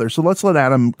tell you another. So let's let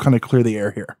Adam kind of clear the air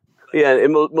here. Yeah,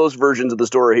 in most versions of the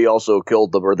story, he also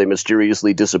killed them, or they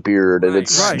mysteriously disappeared, and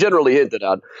it's generally hinted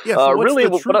at. Yeah, so really,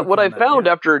 what I found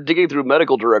after digging through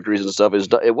medical directories and stuff is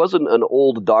it wasn't an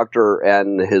old doctor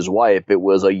and his wife; it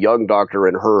was a young doctor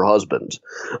and her husband.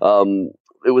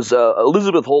 It was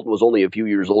Elizabeth Holton was only a few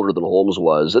years older than Holmes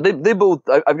was, and they both.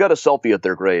 I've got a selfie at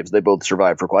their graves. They both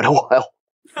survived for quite a while.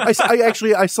 I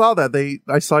saw that.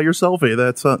 I saw your selfie.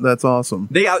 That's awesome.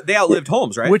 They outlived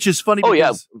Holmes, right? Which is funny. Oh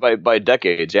because, yeah, by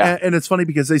decades. Yeah, and it's funny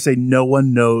because they say no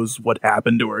one knows what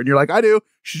happened to her, and you're like, I do.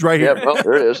 She's right here. Yep, well,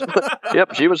 there it is.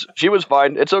 Yep, she was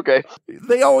fine. It's okay.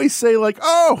 They always say like,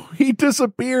 oh, he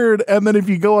disappeared, and then if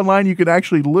you go online, you can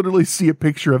actually literally see a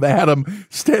picture of Adam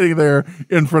standing there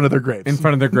in front of their graves. In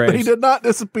front of their graves. They did not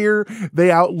disappear.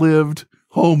 They outlived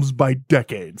Holmes by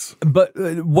decades. But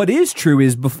what is true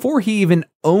is before he even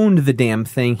owned the damn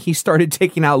thing, he started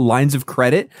taking out lines of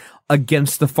credit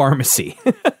against the pharmacy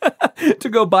to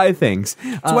go buy things.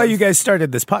 That's why you guys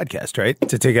started this podcast, right?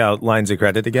 To take out lines of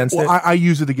credit against it? I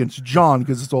use it against John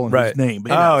because it's all in his name.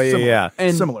 But yeah.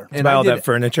 And, similar. And buy all that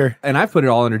furniture. And I put it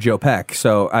all under Joe Peck.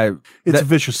 So it's a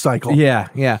vicious cycle. Yeah.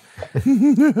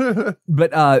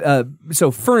 But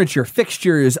so furniture,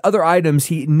 fixtures, other items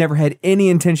he never had any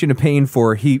intention of paying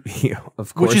for. He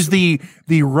of course. Which is the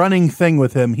running thing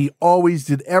with him. He always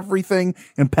did everything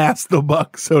and passed the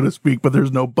buck, so to speak, but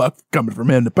there's no buck coming from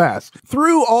him to pass.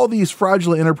 Through all these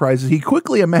fraudulent enterprises, he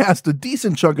quickly amassed a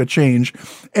decent chunk of change.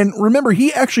 And remember,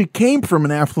 he actually came from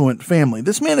an affluent family.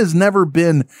 This man has never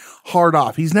been hard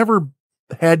off. He's never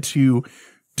had to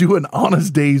do an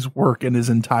honest day's work in his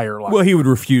entire life. Well, he would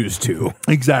refuse to.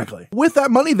 Exactly. With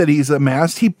that money that he's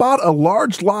amassed, he bought a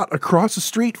large lot across the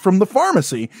street from the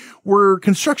pharmacy, where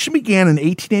construction began in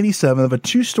 1887 of a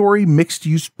 2-story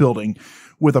mixed-use building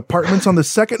with apartments on the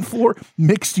second floor.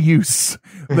 Mixed use.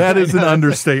 That is an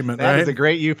understatement, right? That is a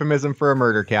great euphemism for a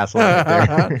murder castle right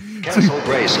there. Castle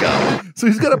Grayskull. So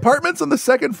he's got apartments on the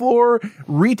second floor,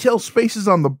 retail spaces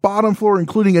on the bottom floor,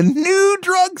 including a new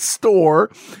drugstore.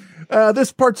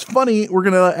 This part's funny. We're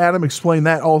going to let Adam explain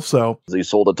that also. He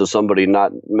sold it to somebody,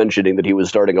 not mentioning that he was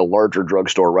starting a larger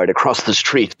drugstore right across the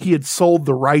street. He had sold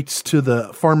the rights to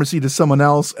the pharmacy to someone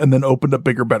else and then opened a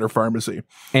bigger, better pharmacy.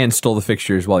 And stole the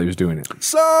fixtures while he was doing it.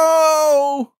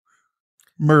 So,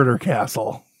 Murder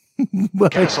Castle.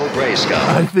 Castle Grayskull.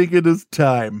 I think it is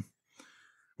time.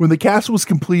 When the castle was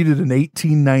completed in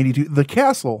 1892, the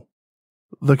castle.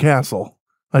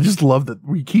 I just love that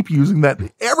we keep using that.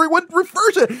 Everyone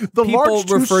refers to it. The People large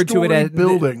referred to it as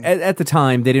building. At the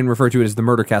time, they didn't refer to it as the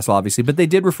murder castle, obviously, but they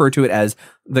did refer to it as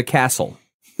the castle.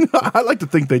 I like to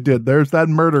think they did. There's that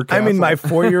murder castle. I mean, my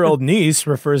 4-year-old niece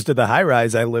refers to the high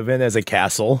rise I live in as a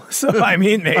castle. So, I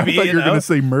mean, maybe. I thought you were going to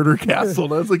say murder castle.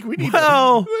 And I was like, we need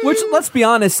which, let's be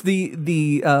honest,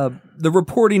 the the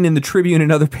reporting in the Tribune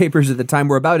and other papers at the time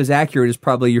were about as accurate as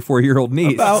probably your 4-year-old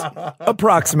niece. About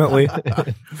approximately.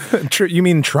 You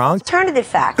mean Tronk? Alternative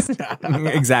facts.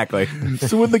 Exactly.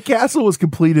 So when the castle was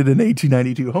completed in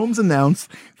 1892, Holmes announced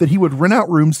that he would rent out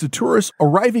rooms to tourists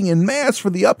arriving in mass for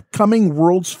the upcoming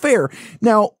World's Fair.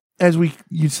 Now, as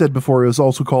you said before, it was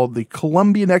also called the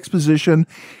Columbian Exposition.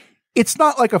 It's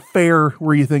not like a fair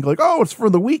where you think like, oh, it's for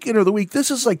the weekend or the week. This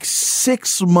is like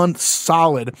 6 months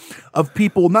solid of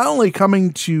people not only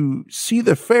coming to see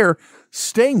the fair,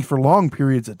 staying for long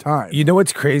periods of time. You know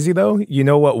what's crazy though? You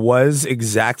know what was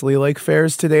exactly like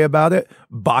fairs today about it?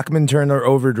 Bachman Turner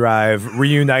Overdrive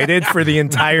reunited for the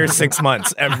entire 6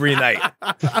 months every night.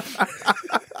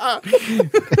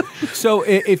 So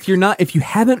if you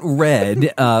haven't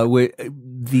read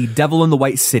The Devil in the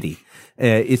White City,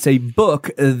 it's a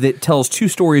book that tells two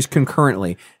stories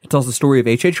concurrently. It tells the story of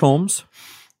H.H. Holmes,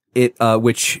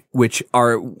 which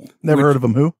are never heard of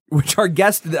him. Who? Which our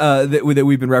guest that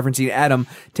we've been referencing, Adam,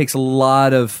 takes a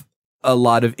lot of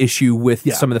issue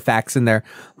with some of the facts in there.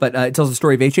 But it tells the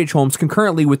story of H.H. Holmes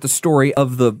concurrently with the story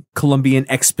of the Columbian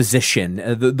Exposition,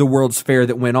 the World's Fair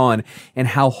that went on, and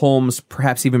how Holmes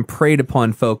perhaps even preyed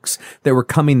upon folks that were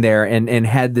coming there and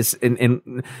had this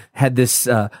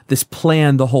this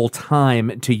plan the whole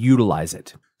time to utilize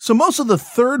it. So most of the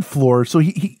third floor,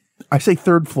 I say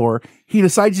third floor, he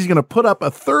decides he's going to put up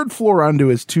a third floor onto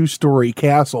his 2-story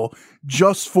castle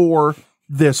just for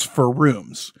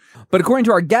rooms. But according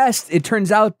to our guest, it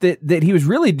turns out that he was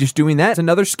really just doing that. It's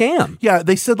another scam. Yeah,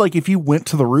 they said like if you went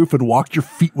to the roof and walked, your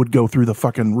feet would go through the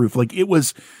fucking roof. Like it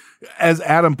was, as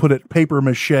Adam put it, paper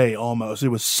mache almost. It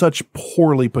was such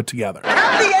poorly put together.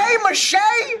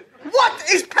 Papier-mâché? What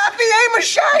is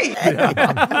papier-mâché?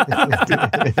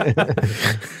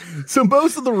 So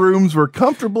most of the rooms were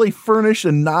comfortably furnished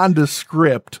and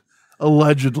nondescript,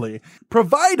 allegedly,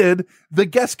 provided the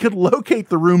guests could locate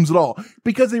the rooms at all,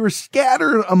 because they were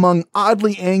scattered among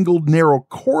oddly angled narrow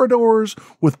corridors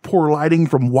with poor lighting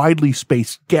from widely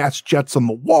spaced gas jets on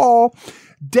the wall,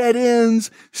 dead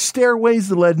ends, stairways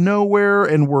that led nowhere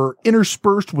and were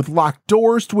interspersed with locked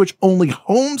doors to which only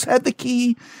Holmes had the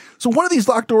key. So one of these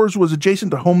locked doors was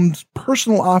adjacent to Holmes'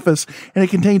 personal office, and it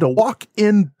contained a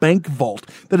walk-in bank vault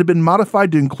that had been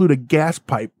modified to include a gas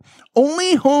pipe.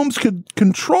 Only Holmes could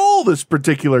control this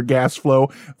particular gas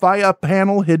flow via a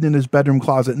panel hidden in his bedroom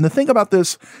closet. And the thing about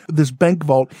this bank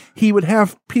vault, he would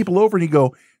have people over and he'd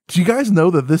go, do you guys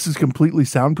know that this is completely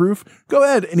soundproof? Go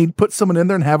ahead. And he'd put someone in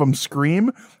there and have them scream.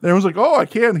 And everyone's like, oh, I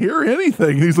can't hear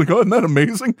anything. And he's like, oh, isn't that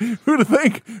amazing? Who'd have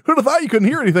thought you couldn't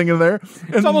hear anything in there?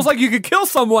 And it's almost like you could kill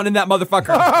someone in that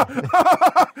motherfucker.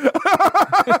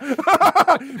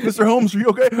 Mr. Holmes, are you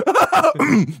okay?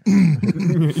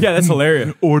 Yeah, that's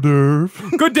hilarious. Hors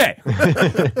d'oeuvre. Good day.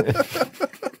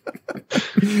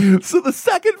 So the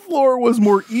second floor was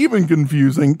more even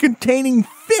confusing, containing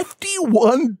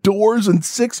 51 doors and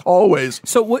 6 hallways.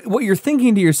 So what you're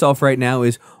thinking to yourself right now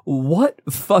is, what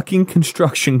fucking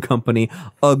construction company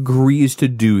agrees to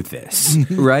do this,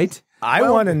 right? I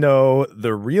want to know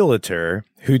the realtor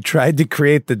who tried to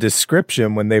create the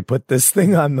description when they put this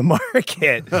thing on the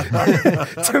market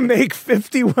to make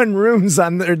 51 rooms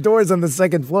on their doors on the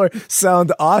second floor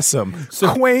sound awesome.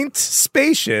 So quaint,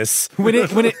 spacious. When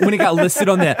it got listed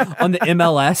on the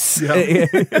MLS.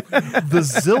 The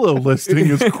Zillow listing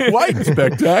is quite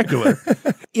spectacular.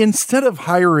 Instead of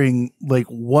hiring like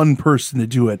one person to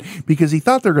do it, because he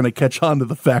thought they're going to catch on to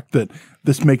the fact that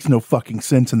this makes no fucking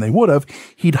sense, and they would have,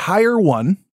 he'd hire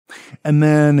one, and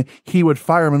then he would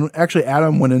fire him. And actually,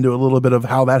 Adam went into a little bit of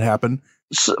how that happened.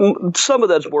 Some of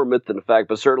that's more myth than fact,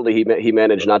 but certainly he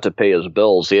managed not to pay his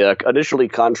bills. He initially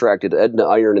contracted Edna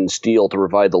Iron and Steel to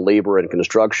provide the labor and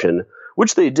construction,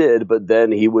 which they did, but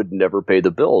then he would never pay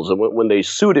the bills. And when they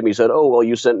sued him, he said, oh, well,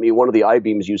 you sent me, one of the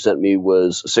I-beams you sent me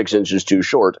was 6 inches too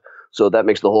short. So that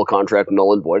makes the whole contract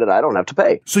null and void, and I don't have to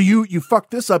pay. So you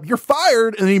fucked this up. You're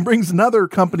fired, and then he brings another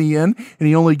company in, and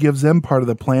he only gives them part of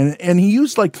the plan. And he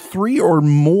used like 3 or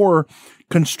more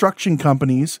construction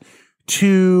companies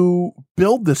to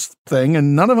build this thing,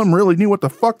 and none of them really knew what the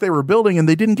fuck they were building, and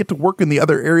they didn't get to work in the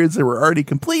other areas that were already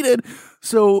completed.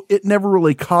 So it never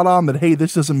really caught on that, hey,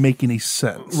 this doesn't make any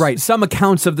sense. Right. Some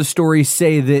accounts of the story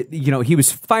say that, he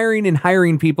was firing and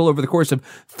hiring people over the course of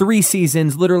 3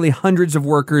 seasons. Literally hundreds of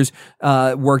workers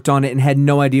worked on it and had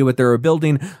no idea what they were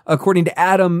building. According to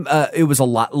Adam, it was a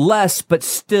lot less, but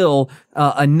still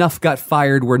enough got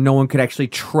fired where no one could actually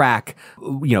track,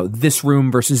 this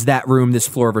room versus that room, this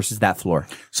floor versus that floor.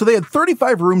 So they had 30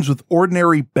 45 rooms with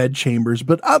ordinary bed chambers,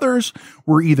 but others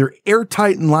were either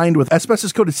airtight and lined with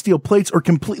asbestos-coated steel plates or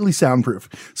completely soundproof.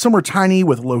 Some were tiny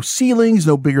with low ceilings,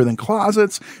 no bigger than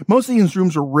closets. Most of these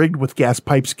rooms were rigged with gas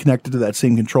pipes connected to that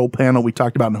same control panel we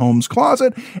talked about in Holmes'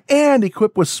 closet and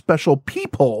equipped with special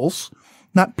peepholes.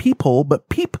 Not peephole, but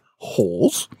peep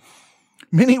holes.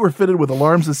 Many were fitted with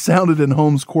alarms that sounded in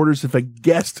Holmes' quarters if a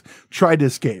guest tried to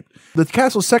escape. The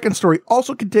castle's second story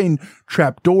also contained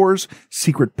trapdoors,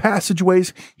 secret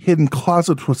passageways, hidden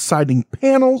closets with sliding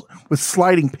panels,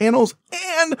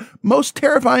 and most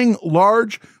terrifying,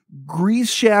 large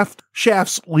grease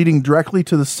shafts leading directly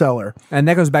to the cellar. And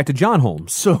that goes back to John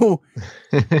Holmes. So,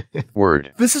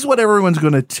 Word. This is what everyone's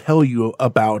going to tell you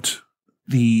about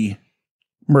the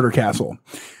murder castle.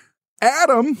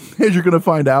 Adam, as you're going to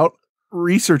find out,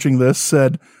 researching this,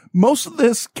 said most of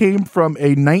this came from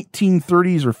a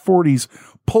 1930s or 40s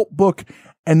pulp book,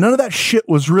 and none of that shit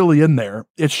was really in there.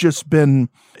 It's just been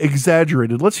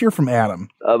exaggerated. Let's hear from Adam.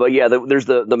 But yeah, there's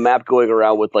the map going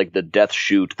around with like the death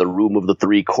chute, the room of the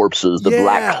three corpses, the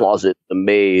black closet, the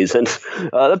maze. And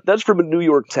that's from a New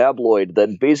York tabloid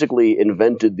that basically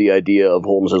invented the idea of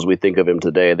Holmes as we think of him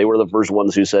today. They were the first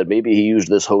ones who said maybe he used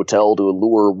this hotel to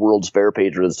lure World's Fair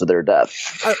patrons to their death.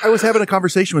 I was having a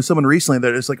conversation with someone recently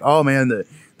that it's like, oh man,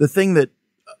 the thing that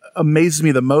amazed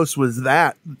me the most was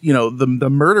that, the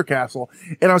murder castle.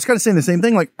 And I was kind of saying the same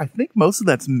thing. Like, I think most of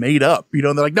that's made up, and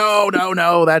they're like,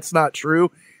 no, that's not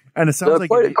true. And it sounds like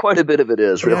quite a bit of it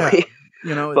is, really.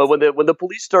 Yeah. But when the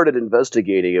police started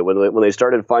investigating it, when they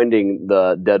started finding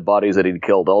the dead bodies that he'd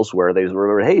killed elsewhere, they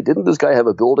remembered, hey, didn't this guy have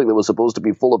a building that was supposed to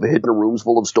be full of hidden rooms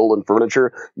full of stolen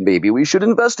furniture? Maybe we should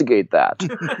investigate that.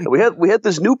 And we had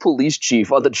this new police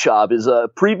chief on the job. His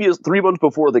previous 3 months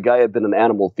before, the guy had been an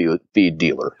animal feed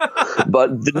dealer.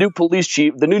 But the new police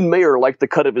chief, the new mayor, liked the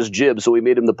cut of his jib, so he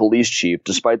made him the police chief,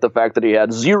 despite the fact that he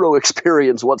had zero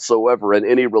experience whatsoever in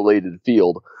any related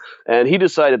field. And he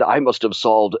decided, I must have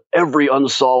solved every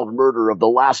unsolved murder of the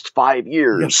last 5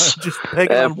 years.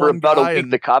 And for about a week,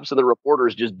 the cops and the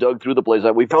reporters just dug through the place.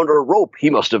 We found a rope.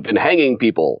 He must have been hanging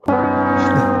people.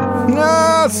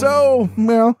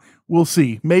 We'll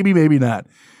see. Maybe not.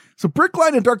 So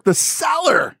Brickline and Dark, the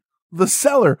cellar,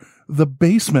 the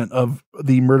basement of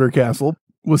the murder castle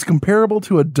was comparable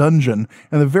to a dungeon,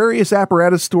 and the various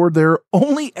apparatus stored there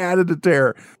only added to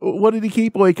terror. What did he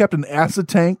keep? Well, he kept an acid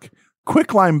tank,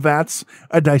 quicklime vats,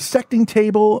 a dissecting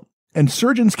table, and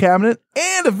surgeon's cabinet,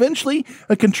 and eventually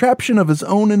a contraption of his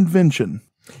own invention.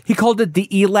 He called it the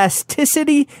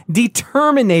Elasticity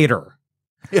Determinator.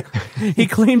 Yeah. He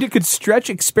claimed it could stretch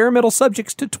experimental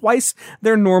subjects to twice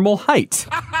their normal height.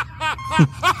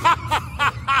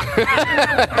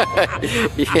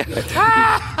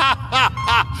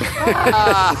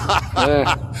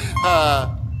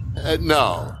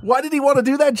 No. Why did he want to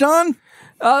do that, John?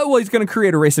 Well, he's going to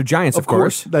create a race of giants, of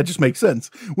course. That just makes sense.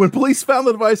 When police found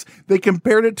the device, they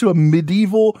compared it to a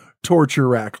medieval torture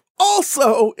rack.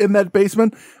 Also, in that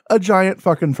basement, a giant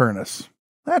fucking furnace.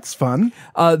 That's fun.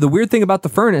 The weird thing about the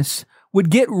furnace would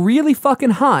get really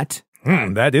fucking hot.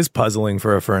 That is puzzling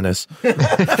for a furnace. He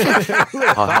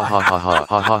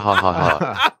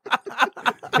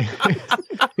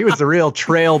was the real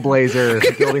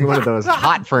trailblazer building one of those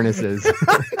hot furnaces.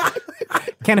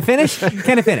 Can I finish?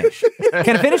 Can I finish?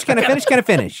 Can I finish? Can I finish? Can I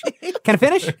finish? Can I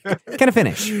finish? Can I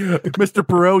finish? Mr.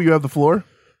 Perot, you have the floor.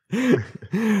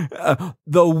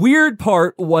 The weird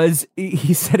part was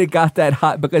he said it got that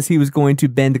hot because he was going to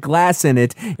bend glass in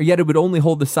it, yet it would only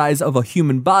hold the size of a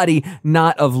human body,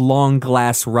 not of long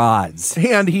glass rods.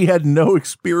 And he had no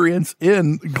experience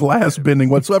in glass bending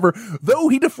whatsoever, though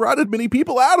he defrauded many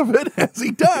people out of it, as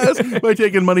he does, by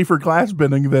taking money for glass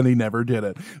bending, then he never did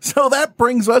it. So that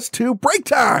brings us to break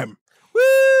time.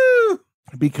 Woo!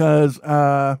 Because,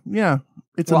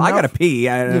 it's well, I gotta pee.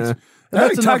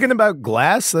 That's talking about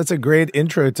glass. That's a great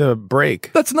intro to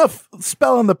break. That's enough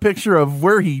spell on the picture of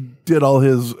where he did all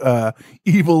his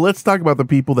evil. Let's talk about the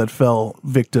people that fell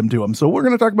victim to him. So we're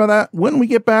going to talk about that when we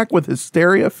get back with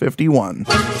Hysteria 51.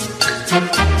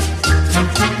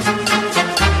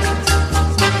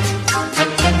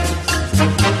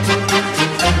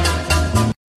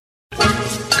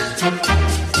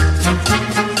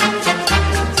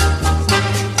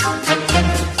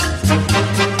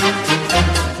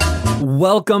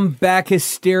 Welcome back,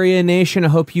 Hysteria Nation. I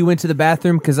hope you went to the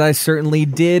bathroom because I certainly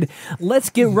did.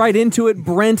 Let's get right into it,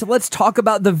 Brent. Let's talk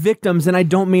about the victims, and I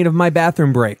don't mean of my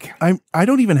bathroom break. I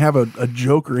don't even have a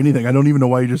joke or anything. I don't even know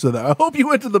why you just said that. I hope you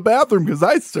went to the bathroom because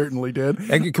I certainly did.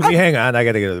 Can we hang on? I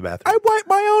got to go to the bathroom. I wiped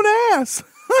my own ass.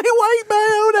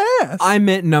 I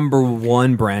meant number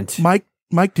one, Brent. Mike,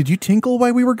 did you tinkle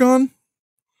while we were gone?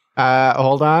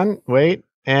 Hold on. Wait.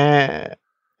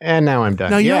 And now I'm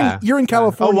done. Now you're in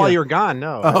California. While you're gone,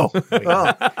 no.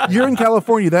 You're in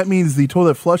California. That means the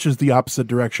toilet flushes the opposite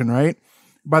direction, right?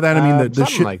 By that I mean the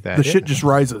shit. Like that, the shit just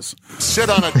rises. Sit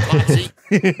on it, Patsy.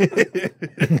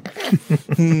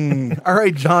 All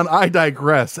right, John. I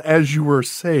digress. As you were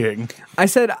saying, I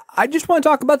said I just want to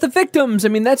talk about the victims. I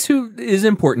mean, that's who is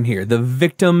important here. The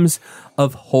victims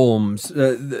of Holmes.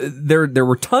 There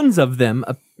were tons of them.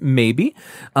 Maybe.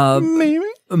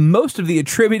 Most of the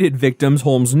attributed victims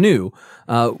Holmes knew.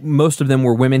 Most of them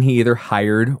were women he either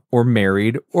hired or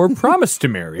married or promised to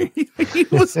marry. he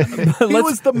was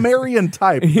the Marion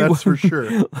type, that's for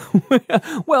sure.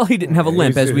 Well, he didn't have a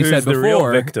limp, as we said the before.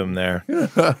 Real victim there.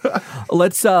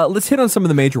 Let's hit on some of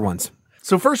the major ones.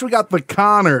 So first we got the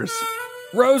Connors.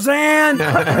 Roseanne!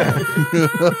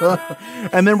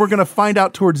 And then we're going to find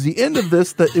out towards the end of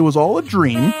this that it was all a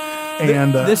dream.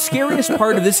 And the scariest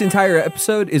part of this entire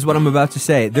episode is what I'm about to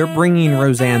say. They're bringing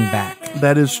Roseanne back.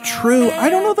 That is true. I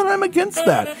don't know that I'm against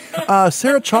that.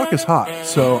 Sarah Chalke is hot,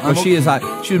 so she is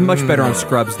hot. She was much better on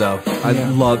Scrubs, though. I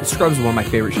love Scrubs. Is one of my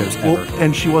favorite shows ever. Well,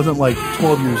 and she wasn't like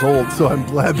 12 years old, so I'm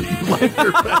glad that you liked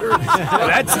her better.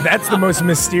 That's the most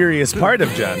mysterious part of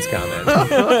John's comment.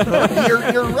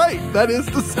 You're right. That is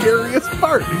the scariest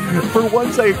part. For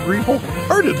once, I agree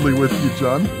wholeheartedly with you,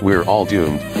 John. We're all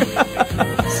doomed.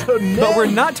 But we're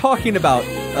not talking about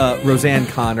Roseanne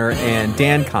Connor and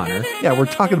Dan Connor. Yeah, we're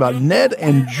talking about Ned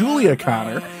and Julia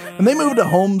Connor. And they moved to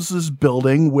Holmes's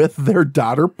building with their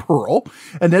daughter, Pearl.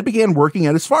 And Ned began working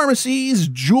at his pharmacy's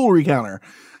jewelry counter.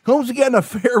 Holmes began an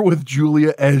affair with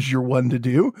Julia, as you're one to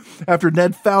do. After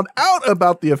Ned found out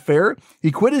about the affair, he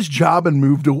quit his job and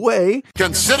moved away.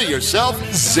 Consider yourself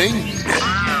zinged.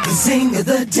 Zing of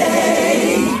the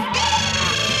day.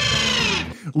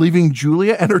 Leaving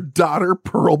Julia and her daughter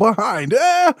Pearl behind.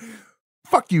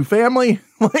 Fuck you, family.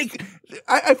 Like,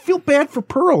 I feel bad for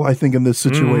Pearl, I think, in this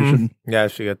situation. Yeah,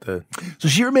 she got the... So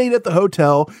she remained at the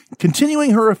hotel,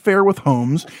 continuing her affair with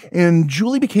Holmes, and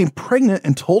Julie became pregnant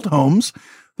and told Holmes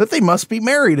that they must be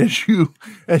married, as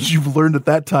you've learned at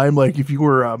that time. Like, if you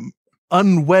were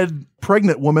unwed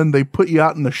pregnant woman, they put you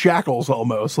out in the shackles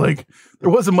almost. Like, there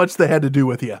wasn't much they had to do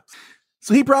with you.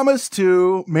 So he promised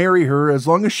to marry her as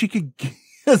long as he could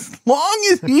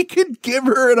give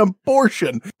her an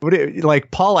abortion.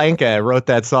 Like Paul Anka wrote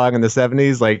that song in the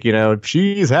 70s, like,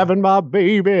 she's having my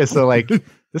baby. So like,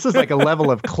 this is like a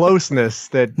level of closeness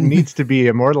that needs to be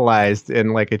immortalized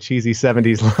in like a cheesy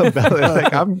 70s love ballad.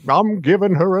 Like, I'm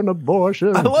giving her an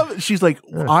abortion. I love it. She's like,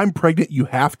 I'm pregnant. You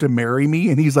have to marry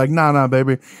me. And he's like, nah,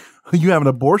 baby. You have an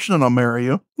abortion and I'll marry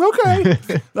you. Okay.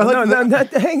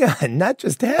 Hang on. Not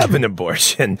just have an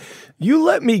abortion. You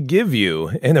let me give you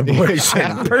an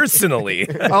abortion personally.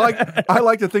 I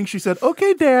like to think she said,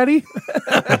 okay, daddy.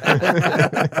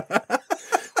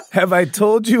 Have I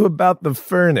told you about the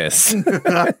furnace?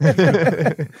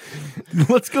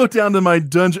 Let's go down to my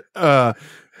dungeon.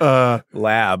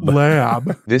 Lab.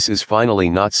 This is finally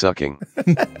not sucking.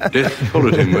 Death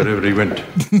followed him wherever he went.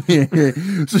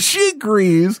 So she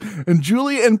agrees, and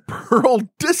Julie and Pearl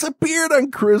disappeared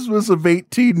on Christmas of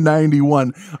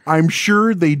 1891. I'm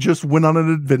sure they just went on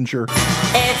an adventure.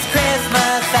 It's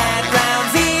Christmas at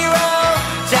Ground Zero.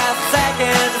 Just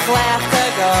seconds left to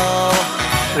go.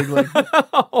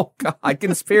 Oh, God.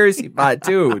 Conspiracy bot,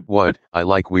 dude. What? I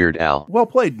like Weird Al. Well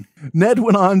played. Ned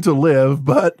went on to live,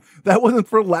 but that wasn't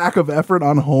for lack of effort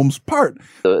on Holmes' part.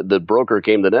 The broker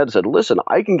came to Ned and said, listen,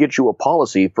 I can get you a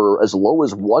policy for as low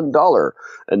as $1.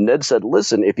 And Ned said,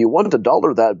 listen, if you want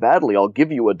 $1 that badly, I'll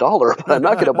give you $1, but I'm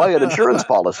not going to buy an insurance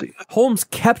policy. Holmes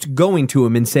kept going to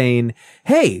him and saying,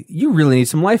 hey, you really need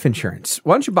some life insurance.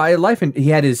 Why don't you buy a life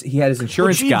insurance? He had his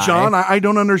insurance guy. John, I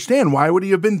don't understand. Why would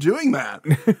he have been doing that?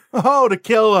 Oh, to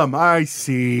kill him. I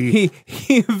see.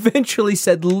 He eventually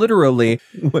said literally,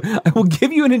 I will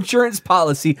give you an insurance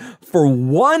policy for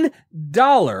 $1.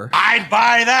 I'd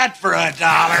buy that for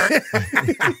 $1.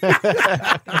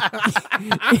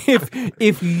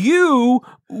 if you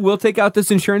will take out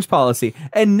this insurance policy.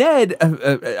 And Ned,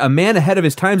 a man ahead of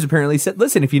his times, apparently said,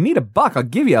 listen, if you need $1, I'll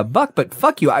give you $1, but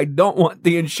fuck you, I don't want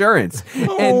the insurance.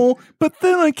 Oh, but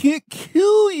then I can't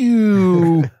kill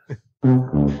you.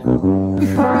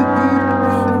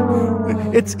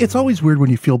 It's always weird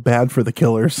when you feel bad for the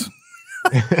killers.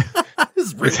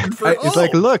 It's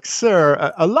like, look,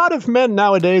 sir, a lot of men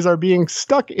nowadays are being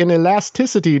stuck in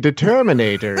elasticity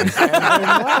determinators and they're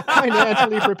not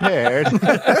financially prepared.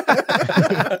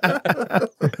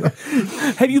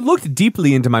 Have you looked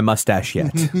deeply into my mustache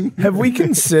yet? Have we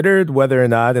considered whether or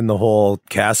not in the whole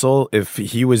castle, if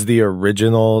he was the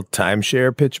original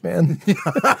timeshare pitchman?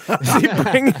 Is he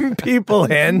bringing people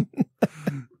in?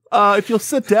 If you'll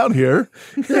sit down here.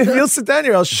 If you'll sit down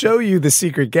here, I'll show you the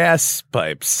secret gas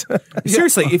pipes.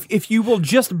 Seriously, if you will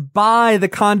just buy the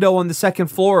condo on the second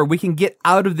floor, we can get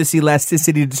out of this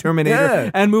elasticity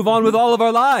determinator and move on with all of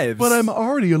our lives. But I'm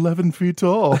already 11 feet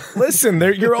tall. Listen,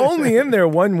 you're only in there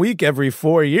 1 week every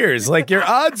 4 years. Like, your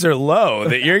odds are low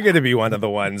that you're going to be one of the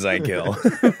ones I kill.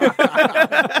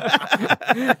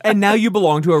 And now you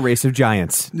belong to a race of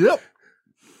giants. Yep.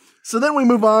 So then we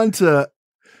move on to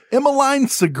Emmeline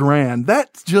Segrand.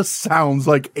 That just sounds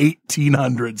like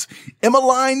 1800s.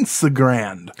 Emmeline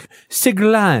Segrand.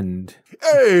 Segrand.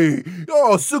 Hey,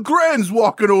 Segrand's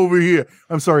walking over here.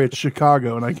 I'm sorry, it's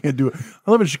Chicago, and I can't do it.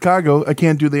 I live in Chicago. I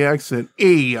can't do the accent.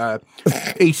 Hey,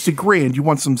 Segrand, you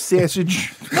want some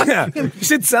sausage? Yeah,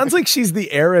 it sounds like she's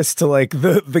the heiress to like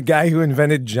the guy who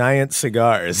invented giant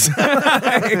cigars,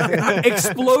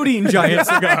 exploding giant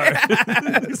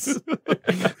cigars.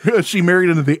 She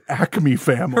married into the Acme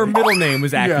family. Her middle name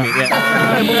was Acme.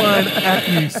 Yeah. Emmeline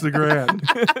Acme Segrand.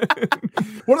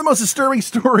 One of the most disturbing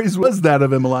stories was that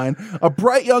of Emmeline, a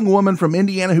bright young woman from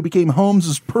Indiana who became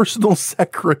Holmes's personal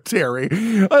secretary.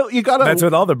 That's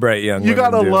what all the bright young women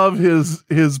gotta do. love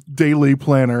his daily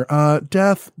planner.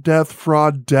 Death,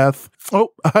 fraud, death. Oh,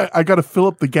 I gotta fill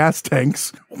up the gas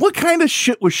tanks. What kind of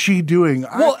shit was she doing?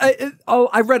 Well,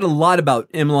 I read a lot about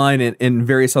Emmeline and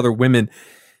various other women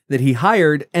that he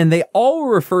hired, and they all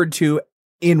were referred to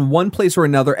in one place or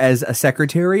another as a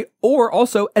secretary or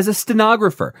also as a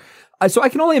stenographer. So I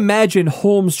can only imagine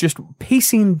Holmes just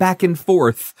pacing back and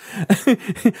forth.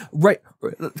 Right.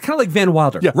 Kind of like Van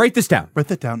Wilder. Yeah. Write this down. Write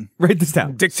that down. Write this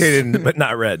down. Dictated but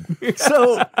not read.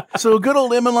 So good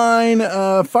old Emmeline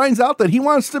finds out that he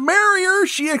wants to marry her.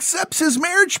 She accepts his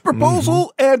marriage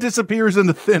proposal and disappears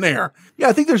into thin air. Yeah,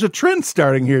 I think there's a trend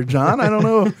starting here, John. I don't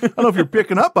know if you're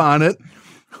picking up on it.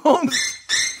 Holmes.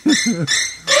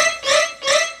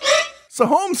 So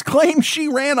Holmes claims she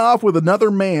ran off with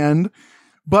another man.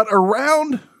 But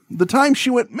around the time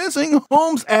she went missing,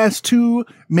 Holmes asked 2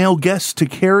 male guests to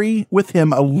carry with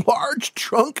him a large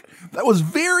trunk that was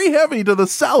very heavy to the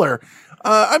cellar.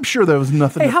 I'm sure there was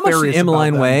nothing Hey, how much nefarious does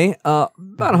Emmeline about that. weigh?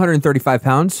 About 135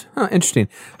 pounds. Huh, interesting.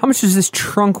 How much does this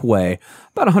trunk weigh?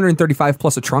 About 135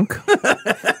 plus a trunk.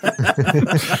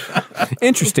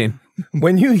 Interesting.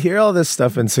 When you hear all this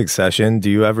stuff in succession,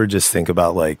 do you ever just think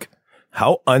about like,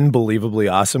 how unbelievably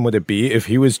awesome would it be if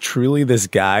he was truly this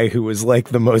guy who was like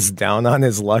the most down on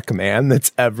his luck man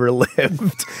that's ever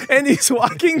lived? And he's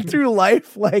walking through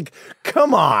life like,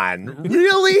 come on,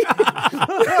 really?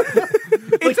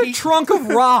 It's a trunk of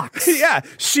rocks. Yeah,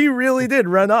 she really did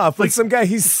run off. Like some guy,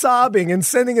 he's sobbing and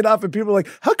sending it off, and people are like,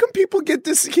 how come people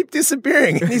keep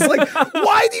disappearing? And he's like,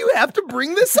 why do you have to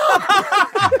bring this up?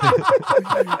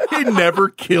 He never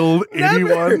killed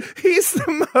anyone. He's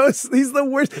the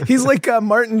worst. He's like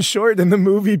Martin Short in the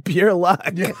movie Pure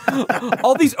Luck. Yeah.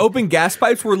 All these open gas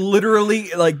pipes were literally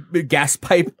like gas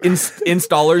pipe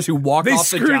installers who walked off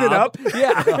the job. They screwed it up.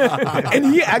 Yeah. And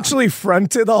he actually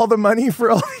fronted all the money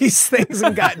for all these things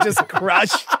and got just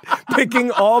crushed picking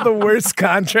all the worst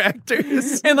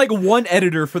contractors. And like one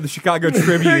editor for the Chicago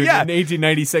Tribune in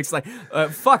 1896, like,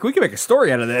 fuck, we can make a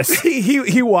story out of this.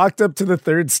 He walked up to the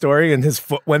 3rd story and his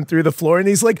foot went through the floor and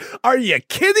he's like, are you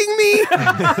kidding me?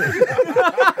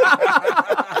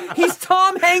 He's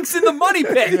Tom Hanks in the Money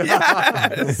Pit.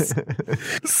 Yes.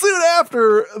 Soon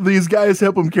after these guys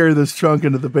help him carry this trunk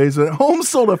into the basement, Holmes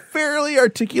sold a fairly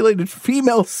articulated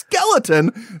female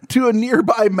skeleton to a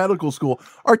nearby medical school.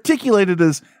 Articulated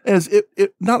as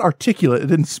it not articulate. It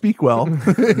didn't speak well.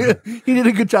 He did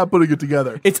a good job putting it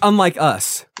together. It's unlike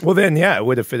us. Well, then, yeah, it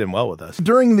would have fit in well with us.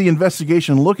 During the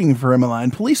investigation looking for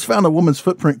Emmeline, police found a woman's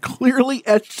footprint clearly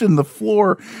etched in the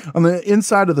floor on the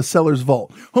inside of the cellar's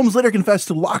vault. Holmes later confessed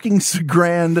to locking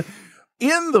Segrand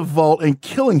in the vault and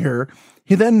killing her.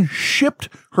 He then shipped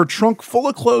her trunk full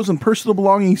of clothes and personal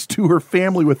belongings to her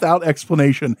family without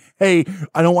explanation. Hey,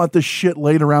 I don't want this shit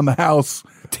laid around the house.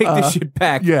 Take this shit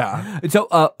back. Yeah.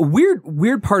 So,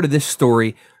 weird part of this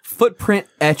story, footprint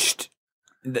etched.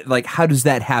 Like, how does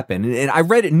that happen? And I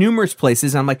read it numerous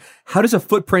places. And I'm like, how does a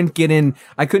footprint get in?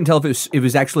 I couldn't tell if it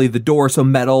was actually the door, so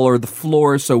metal, or the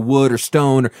floor, so wood or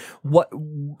stone, or what.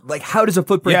 Like, how does a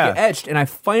footprint get etched? And I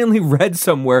finally read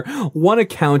somewhere one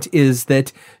account is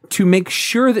that to make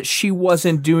sure that she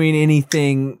wasn't doing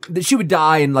anything, that she would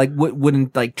die and like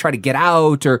wouldn't like try to get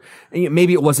out, or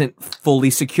maybe it wasn't fully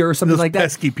secure, or something like that.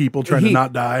 Pesky people trying to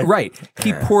not die. Right.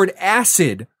 He poured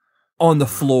acid on the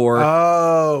floor.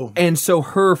 Oh. And so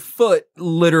her foot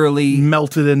literally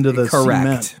melted into the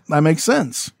cement. That makes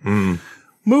sense.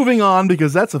 Moving on,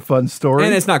 because that's a fun story.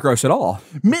 And it's not gross at all.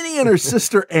 Minnie and her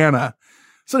sister Anna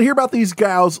So to hear about these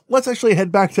gals, let's actually head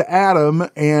back to Adam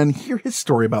and hear his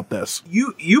story about this.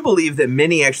 You believe that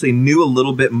Minnie actually knew a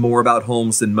little bit more about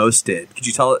Holmes than most did. Could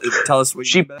you tell us what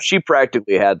she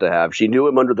practically had to have. She knew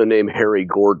him under the name Harry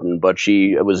Gordon, but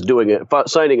she was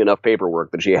signing enough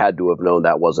paperwork that she had to have known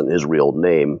that wasn't his real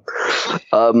name.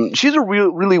 She's a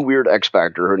really weird X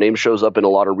factor. Her name shows up in a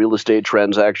lot of real estate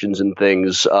transactions and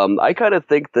things. I kind of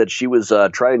think that she was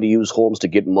trying to use Holmes to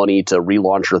get money to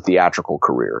relaunch her theatrical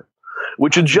career,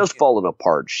 which had just fallen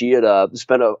apart. She had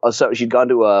she'd gone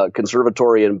to a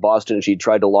conservatory in Boston. She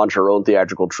tried to launch her own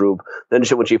theatrical troupe. Then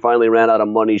when she finally ran out of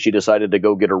money, she decided to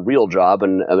go get a real job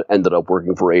and ended up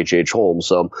working for H.H. Holmes.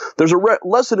 So there's a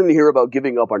lesson in here about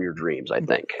giving up on your dreams, I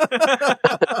think.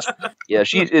 Yeah,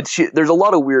 there's a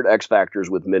lot of weird X factors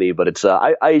with Minnie, but it's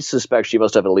I suspect she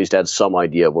must have at least had some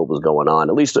idea of what was going on,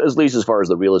 at least as far as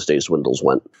the real estate swindles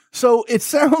went. So it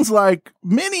sounds like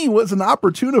Minnie was an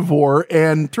opportunivore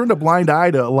and turned a blind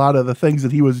eye to a lot of the things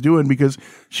that he was doing because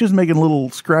she was making a little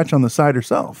scratch on the side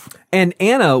herself. And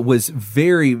Anna was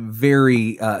very,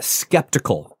 very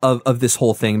skeptical of this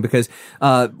whole thing because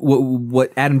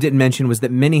what Adam didn't mention was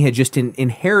that Minnie had just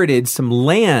inherited some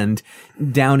land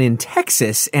down in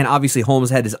Texas, and obviously Holmes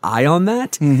had his eye on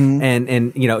that. Mm-hmm.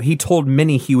 And he told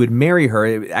Minnie he would marry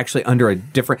her actually under a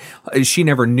different. She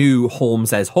never knew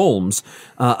Holmes as Holmes,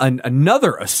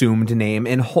 another assumed name,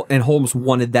 and Holmes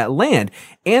wanted that land.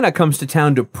 Anna comes to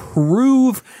town to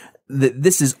prove that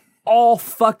this is all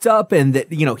fucked up and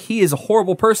that, he is a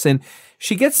horrible person.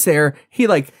 She gets there. He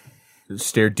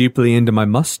stared deeply into my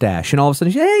mustache, and all of a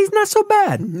sudden, hey, he's not so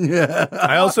bad. Yeah.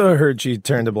 I also heard she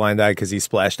turned a blind eye because he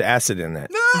splashed acid in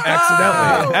it. No!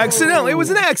 Accidentally. It was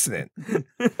an accident.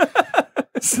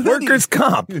 Workers'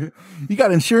 comp. You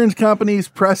got insurance companies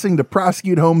pressing to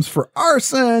prosecute Holmes for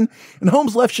arson, and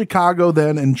Holmes left Chicago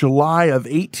then in July of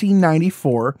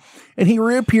 1894, and he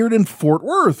reappeared in Fort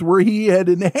Worth, where he had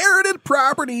inherited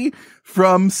property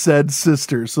from said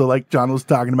sister. So like John was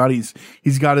talking about, he's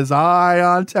got his eye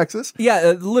on Texas.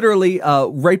 Yeah, literally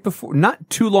right before, not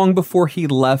too long before he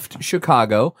left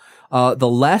Chicago, the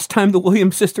last time the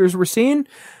Williams sisters were seen,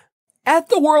 at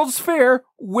the World's Fair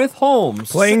with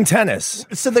Holmes. Playing tennis.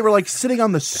 It said they were sitting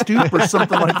on the stoop or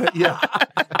something like that. Yeah.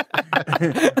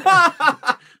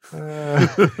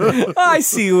 I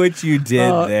see what you did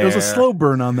there. There was a slow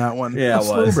burn on that one. Yeah, it was.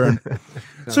 Slow burn.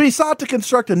 So he sought to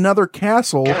construct another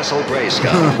castle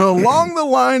along the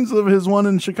lines of his one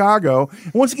in Chicago,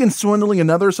 once again swindling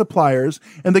another suppliers,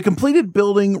 and the completed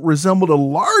building resembled a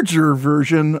larger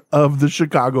version of the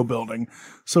Chicago building.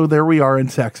 So there we are in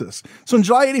Texas. So in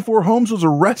July 84, Holmes was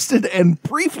arrested and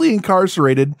briefly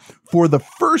incarcerated for the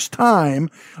first time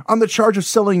on the charge of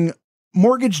selling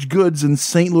mortgaged goods in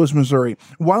St. Louis, Missouri.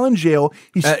 While in jail,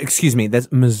 excuse me,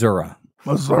 that's Missouri.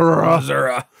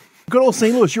 Missouri. Good old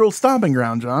St. Louis, your old stomping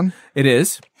ground, John. It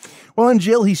is. While in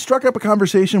jail, he struck up a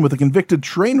conversation with a convicted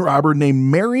train robber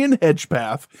named Marion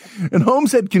Hedgepath, and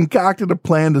Holmes had concocted a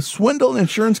plan to swindle an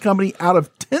insurance company out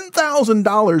of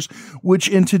 $10,000, which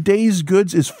in today's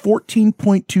goods is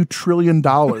 $14.2 trillion.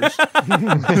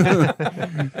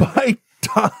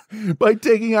 By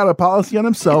taking out a policy on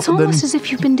himself. It's almost as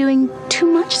if you've been doing too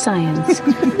much science.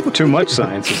 Too much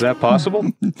science, is that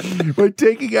possible? By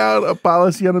taking out a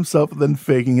policy on himself and then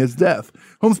faking his death.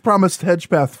 Holmes promised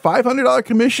Hedgepath $500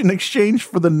 commission in exchange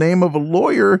for the name of a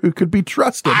lawyer who could be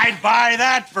trusted. I'd buy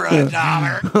that for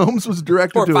 $1. Holmes was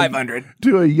directed for $500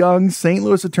 to a young St.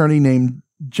 Louis attorney named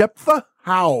Jephthah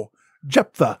Howe.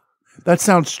 Jephthah. That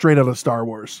sounds straight out of Star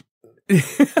Wars.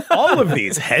 All of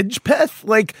these Hedgepath,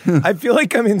 I feel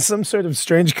like I'm in some sort of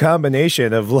strange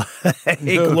combination of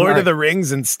Lord of the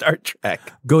Rings and Star Trek.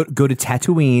 Go to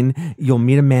Tatooine. You'll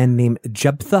meet a man named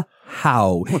Jephthah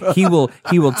Howe. He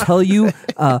will tell you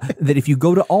that if you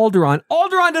go to Alderaan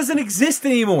doesn't exist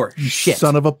anymore. Shit,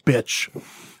 son of a bitch.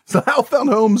 So Howe found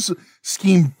Holmes'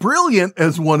 scheme brilliant,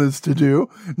 as one is to do.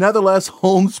 Nevertheless,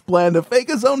 Holmes' plan to fake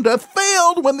his own death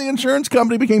failed when the insurance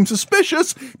company became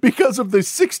suspicious because of the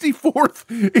 64th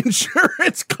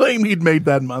insurance claim he'd made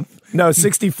that month. No,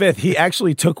 65th. He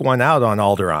actually took one out on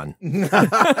Alderaan.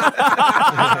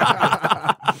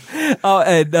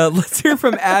 And let's hear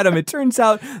from Adam. It turns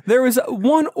out there was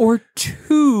 1 or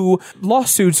 2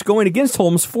 lawsuits going against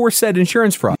Holmes for said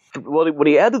insurance fraud. Well, when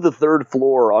he added the third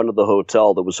floor onto the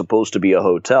hotel that was supposed to be a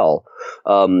hotel,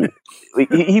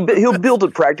 he built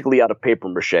it practically out of paper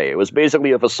mache. It was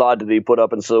basically a facade that he put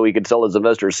up, and so he could tell his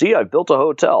investors, "See, I've built a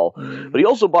hotel." But he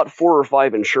also bought 4 or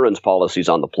 5 insurance policies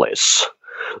on the place.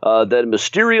 Then,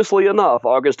 mysteriously enough,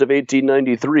 August of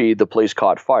 1893, the place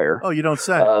caught fire. Oh, you don't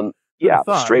say. Yeah,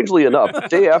 strangely enough, the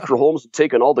day after Holmes had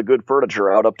taken all the good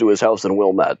furniture out up to his house in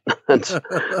Wilmette. And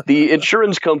the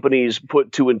insurance companies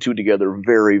put two and two together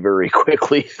very, very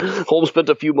quickly. Holmes spent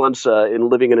a few months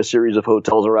living in a series of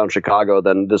hotels around Chicago,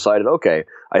 then decided, okay,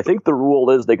 I think the rule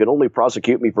is they can only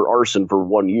prosecute me for arson for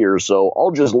 1 year, so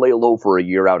I'll just lay low for a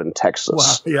year out in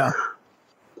Texas. Wow, yeah.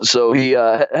 So he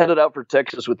headed out for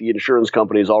Texas with the insurance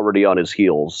companies already on his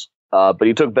heels. But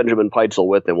he took Benjamin Peitzel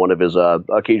with him, one of his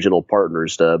occasional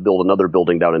partners, to build another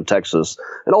building down in Texas.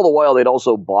 And all the while, they'd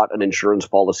also bought an insurance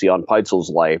policy on Peitzel's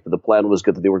life. The plan was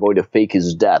that they were going to fake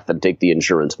his death and take the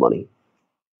insurance money.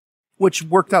 Which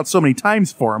worked out so many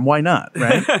times for him. Why not,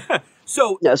 right?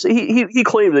 So he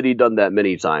claimed that he'd done that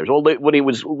many times. Well, when he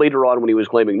was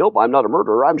claiming, nope, I'm not a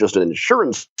murderer, I'm just an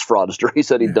insurance fraudster, he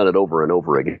said he'd done it over and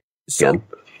over again. So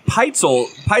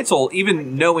Peitzel,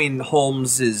 even knowing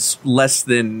Holmes's less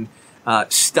than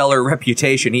stellar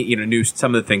reputation, he knew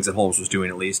some of the things that Holmes was doing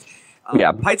at least.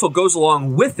 Peitzel goes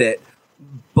along with it,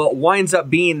 but winds up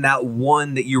being that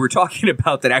one that you were talking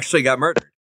about that actually got murdered.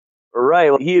 Right.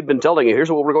 Well, he had been telling you, here's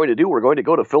what we're going to do. We're going to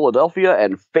go to Philadelphia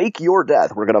and fake your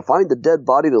death. We're going to find the dead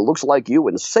body that looks like you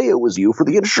and say it was you for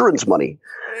the insurance money.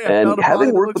 And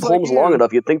having worked with Holmes long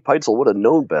enough, you'd think Peitzel would have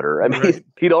known better. I mean,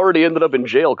 he'd already ended up in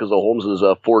jail because of Holmes's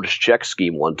forged check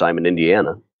scheme one time in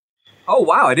Indiana. Oh,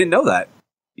 wow. I didn't know that.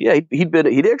 Yeah,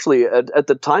 he'd actually, at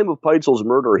the time of Peitzel's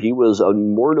murder, he was a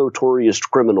more notorious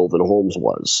criminal than Holmes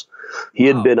was. He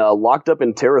had been locked up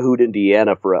in Terre Haute,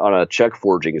 Indiana on a check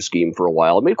forging scheme for a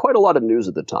while. It made quite a lot of news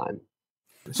at the time.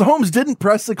 So Holmes didn't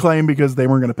press the claim because they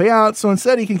weren't going to pay out. So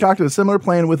instead, he concocted a similar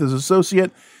plan with his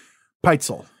associate,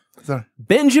 Peitzel.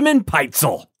 Benjamin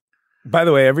Peitzel. By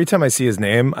the way, every time I see his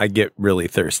name, I get really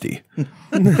thirsty.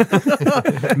 I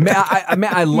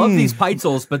love these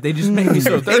Peitzels, but they just make me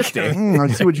so thirsty. I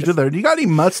see what you did there. Do you got any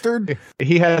mustard?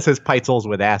 He has his Peitzels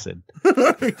with acid.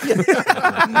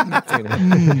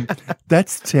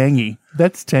 That's tangy.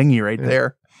 That's tangy right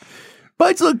there.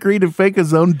 Peitzel agreed to fake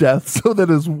his own death so that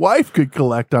his wife could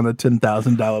collect on a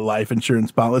 $10,000 life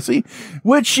insurance policy,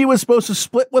 which she was supposed to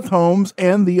split with Holmes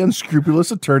and the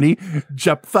unscrupulous attorney,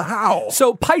 Jephthah Howe.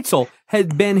 So Peitzel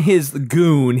had been his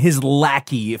goon, his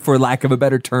lackey, for lack of a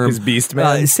better term. His beast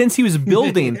man. Since he was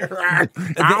building.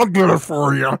 I'll get it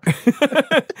for you.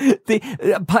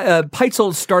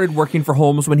 Peitzel started working for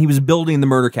Holmes when he was building the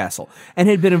murder castle and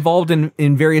had been involved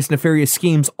in various nefarious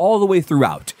schemes all the way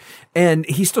throughout. And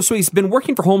he's been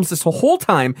working for Holmes this whole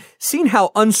time, seeing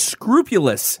how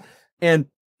unscrupulous and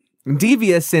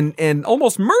devious and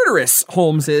almost murderous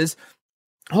Holmes is.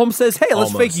 Holmes says, hey,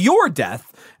 let's fake your death.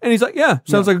 And he's like, yeah,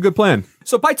 sounds like a good plan.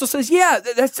 So Peitzel says, yeah,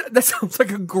 that sounds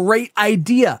like a great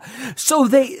idea. So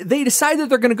they decide that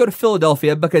they're going to go to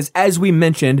Philadelphia because, as we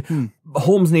mentioned,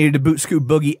 Holmes needed to boot scoot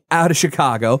Boogie out of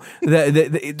Chicago.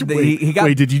 Wait,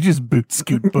 did you just boot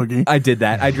scoot Boogie? I did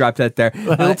that. I dropped that there.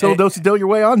 Little dose-a-do your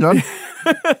way on, John.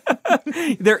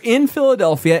 They're in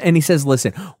Philadelphia, and he says,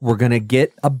 listen, we're going to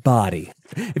get a body.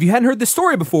 If you hadn't heard the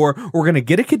story before, we're going to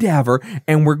get a cadaver,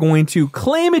 and we're going to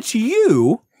claim it's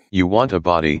you. You want a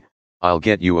body? I'll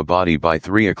get you a body by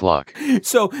 3 o'clock.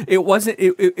 So it wasn't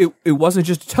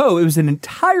just a toe; it was an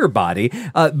entire body.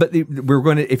 But we're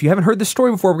going to. If you haven't heard the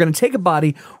story before, we're going to take a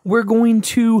body. We're going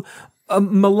to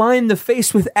malign the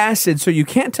face with acid so you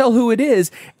can't tell who it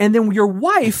is, and then your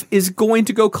wife is going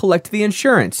to go collect the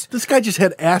insurance. This guy just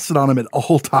had acid on him at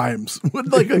all times.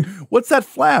 What's that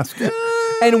flask?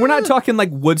 And we're not talking like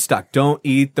Woodstock. Don't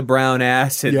eat the brown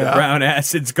acid. Yeah. The brown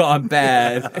acid's gone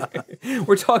bad.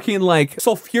 We're talking like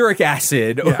sulfuric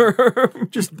acid or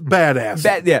just bad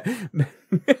acid.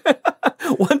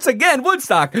 Once again,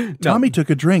 Woodstock. Tommy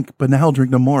took a drink, but now he'll drink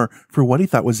no more. For what he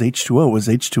thought was H2O was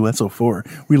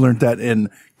H2SO4. We learned that in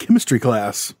chemistry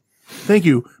class. Thank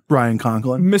you, Brian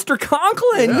Conklin. Mr.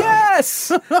 Conklin,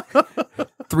 yes!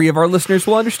 3 of our listeners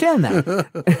will understand that.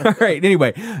 All right,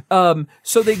 anyway.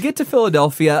 So they get to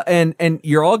Philadelphia, and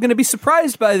you're all going to be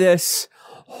surprised by this.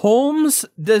 Holmes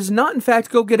does not, in fact,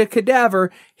 go get a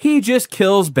cadaver. He just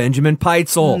kills Benjamin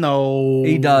Peitzel. No.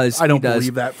 He does. I don't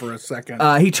believe that for a second.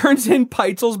 He turns in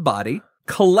Peitzel's body,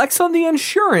 collects on the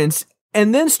insurance,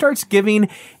 and then starts giving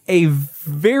a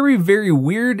very, very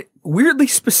weirdly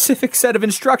specific set of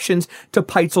instructions to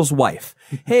Peitzel's wife.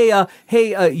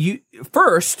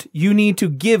 You need to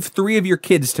give 3 of your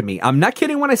kids to me. I'm not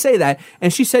kidding when I say that.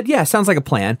 And she said, yeah, sounds like a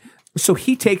plan. So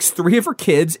he takes 3 of her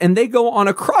kids and they go on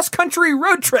a cross-country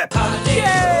road trip.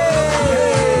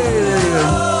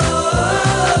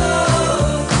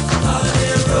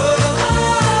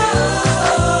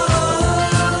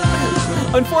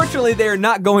 Unfortunately, they are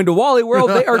not going to Wally World.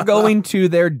 They are going to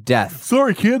their death.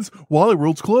 Sorry, kids. Wally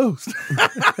World's closed.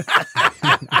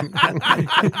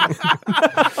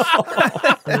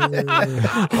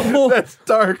 That's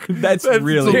dark. That's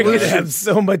really You're going to have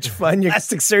so much fun. Your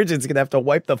plastic surgeon's going to have to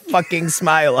wipe the fucking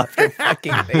smile off their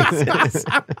fucking faces.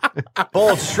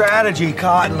 Bold strategy,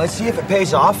 Cotton. Let's see if it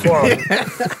pays off for him.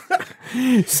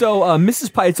 So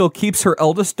Mrs. Peitzel keeps her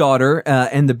eldest daughter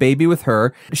and the baby with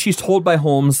her. She's told by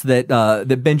Holmes that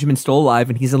that Benjamin's still alive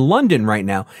and he's in London right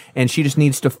now, and she just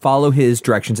needs to follow his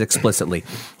directions explicitly.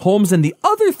 Holmes and the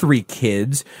other 3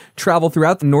 kids travel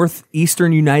throughout the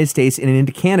northeastern United States and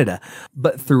into Canada.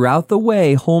 But throughout the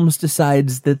way, Holmes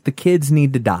decides that the kids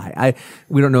need to die.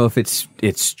 We don't know if it's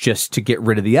just to get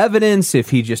rid of the evidence, if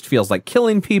he just feels like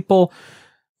killing people.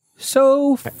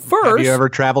 So first, have you ever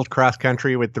traveled cross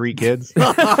country with 3 kids? Come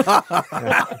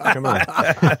on.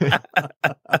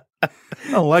 I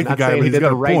don't like the guy, but he he's did got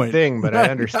the a right point. thing, but I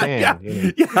understand.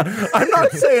 Yeah, I'm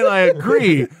not saying I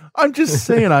agree. I'm just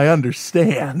saying I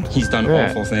understand. He's done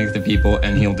awful things to people,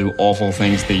 and he'll do awful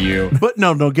things to you. But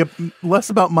no, get less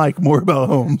about Mike, more about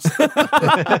Holmes.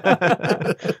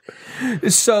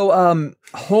 So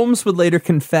Holmes would later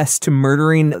confess to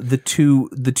murdering the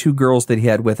two girls that he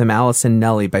had with him, Alice and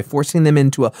Nellie, by forcing them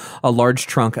into a large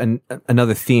trunk,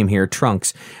 another theme here,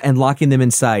 trunks, and locking them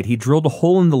inside. He drilled a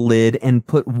hole in the lid and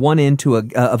put one end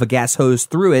of a gas hose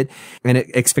through it, and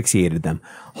it asphyxiated them.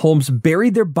 Holmes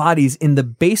buried their bodies in the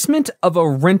basement of a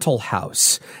rental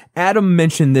house. Adam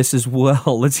mentioned this as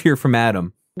well. Let's hear from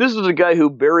Adam. This is a guy who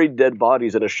buried dead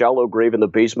bodies in a shallow grave in the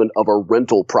basement of a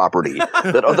rental property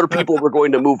that other people were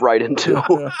going to move right into.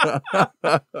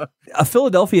 A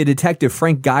Philadelphia detective,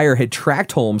 Frank Geyer, had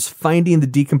tracked Holmes, finding the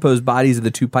decomposed bodies of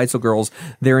the 2 Peitzel girls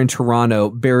there in Toronto,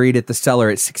 buried at the cellar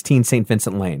at 16 St.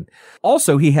 Vincent Lane.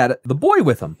 Also, he had the boy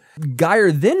with him.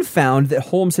 Geyer then found that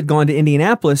Holmes had gone to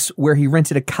Indianapolis, where he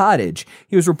rented a cottage.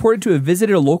 He was reported to have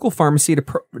visited a local pharmacy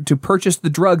to purchase the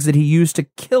drugs that he used to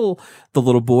kill the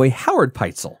little boy, Howard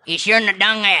Peitzel. He shouldn't have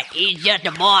done that. He's just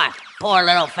a boy. Poor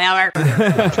little feller.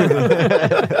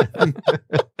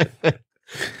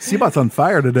 Seabot's on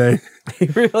fire today. He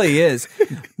really is.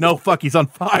 No, fuck, he's on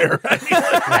fire. It's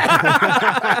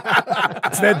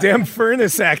that damn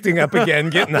furnace acting up again,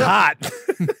 getting hot.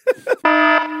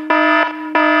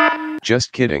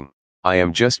 Just kidding. I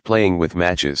am just playing with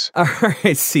matches. All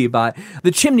right, Seabot.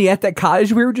 The chimney at that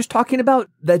cottage we were just talking about,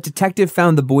 that detective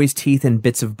found the boy's teeth and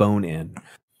bits of bone in.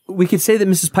 We could say that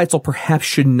Mrs. Peitzel perhaps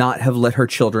should not have let her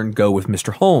children go with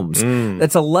Mr. Holmes.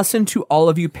 That's a lesson to all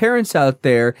of you parents out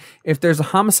there. If there's a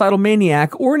homicidal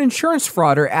maniac or an insurance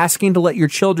frauder asking to let your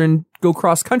children go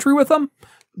cross country with them,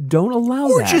 don't allow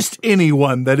or that. Or just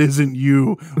anyone that isn't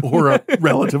you or a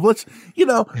relative. Let's be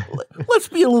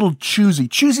a little choosy.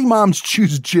 Choosy moms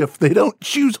choose Jif. They don't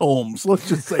choose Holmes. Let's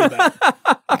just say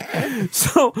that.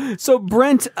 So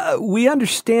Brent, we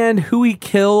understand who he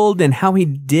killed and how he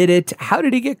did it. How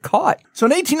did he get caught? So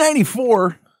in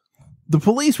 1894, the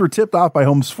police were tipped off by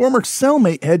Holmes' former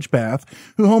cellmate Hedgepath,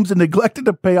 who Holmes had neglected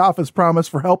to pay off his promise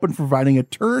for help in providing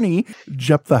attorney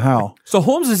Jephthah Howe. So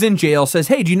Holmes is in jail, says,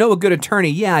 "Hey, do you know a good attorney?"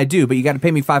 "Yeah, I do, but you got to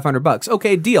pay me $500.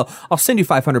 "Okay, deal. I'll send you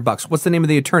 $500. "What's the name of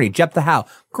the attorney?" "Jephthah Howe."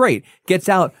 "Great." Gets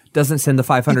out, doesn't send the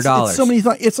 $500. It's so many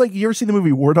things. It's like, you ever see the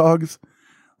movie War Dogs?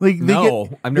 I've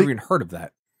never even heard of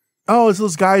that. Oh, it's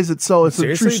those guys that sell. It's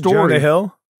Seriously? a true story. Jonah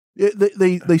Hill?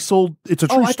 They sold. It's a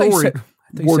true story.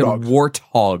 War dogs.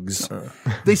 Warthogs.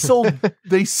 They sold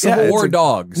war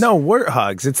dogs. No,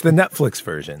 warthogs. It's the Netflix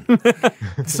version.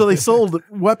 So they sold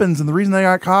weapons, and the reason they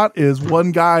got caught is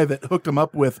one guy that hooked them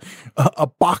up with a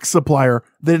box supplier.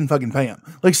 They didn't fucking pay him.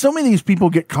 Like, so many of these people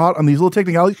get caught on these little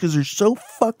technicalities because they're so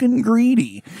fucking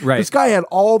greedy. Right. This guy had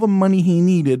all the money he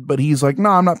needed, but he's like,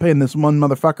 "No, I'm not paying this one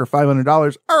motherfucker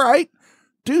 $500. All right.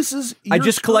 Deuces, I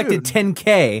just collected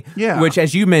 $10K, which,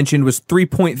 as you mentioned, was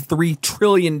 $3.3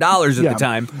 trillion at the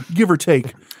time. Give or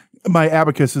take. My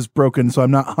abacus is broken, so I'm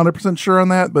not 100% sure on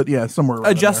that, but yeah, somewhere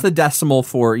around Adjust there. the decimal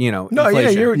for, No,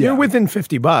 inflation. yeah, you're within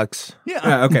 $50.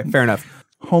 Yeah. Okay, fair enough.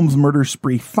 Holmes' murder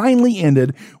spree finally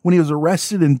ended when he was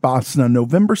arrested in Boston on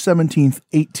November 17th,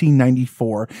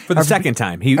 1894. For the second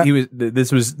time.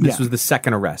 This was the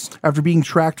second arrest. After being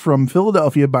tracked from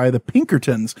Philadelphia by the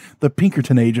Pinkertons, the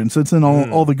Pinkerton agents. It's in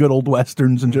all the good old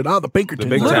westerns and shit. Oh, the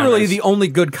Pinkertons. Literally the only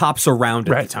good cops around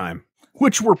at the time.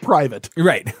 Which were private.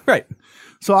 Right.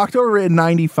 So October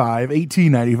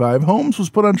 1895, Holmes was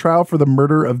put on trial for the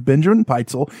murder of Benjamin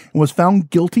Peitzel and was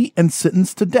found guilty and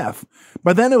sentenced to death.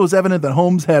 By then, it was evident that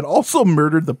Holmes had also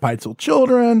murdered the Peitzel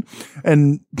children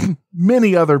and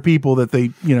many other people that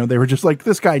they were just like,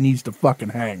 this guy needs to fucking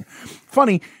hang.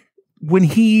 Funny, when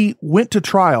he went to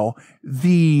trial,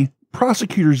 the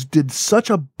prosecutors did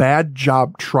such a bad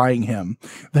job trying him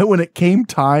that when it came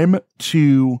time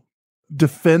to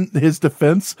defend his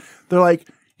defense. They're like,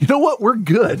 you know what? We're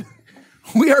good.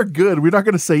 We are good. We're not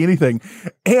going to say anything.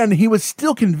 And he was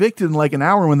still convicted in like an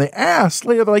hour. When they asked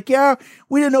later, they're like, yeah,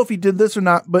 we didn't know if he did this or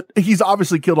not, but he's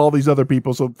obviously killed all these other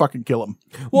people, so fucking kill him.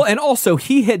 Well, and also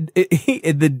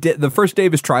the first day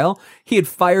of his trial, he had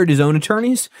fired his own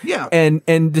attorneys. Yeah.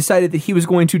 And decided that he was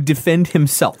going to defend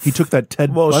himself. He took that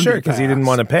Ted Bundy sure, because he pass. didn't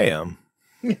want to pay him.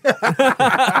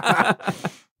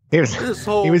 He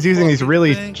was using these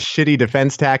really shitty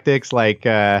defense tactics, like,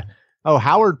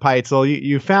 Howard Peitzel,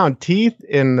 you found teeth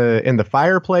in the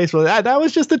fireplace. Well, that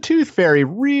was just a tooth fairy,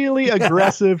 really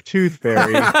aggressive tooth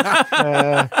fairy.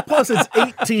 Plus, it's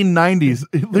 1890s.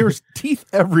 There's teeth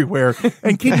everywhere,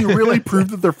 and can you really prove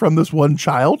that they're from this one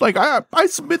child? Like, I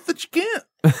submit that you can't.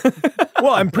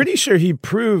 Well, I'm pretty sure he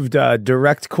proved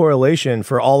direct correlation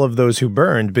for all of those who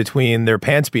burned between their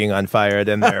pants being on fire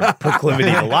and their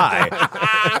proclivity to lie.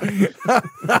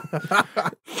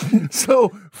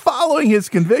 So, following his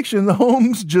conviction,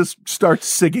 Holmes just starts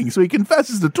singing. So he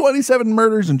confesses to 27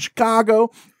 murders in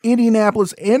Chicago,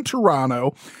 Indianapolis, and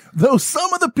Toronto, though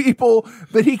some of the people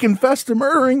that he confessed to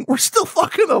murdering were still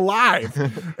fucking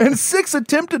alive. And 6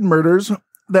 attempted murders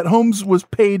that Holmes was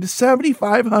paid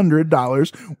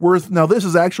 $7,500 worth, now this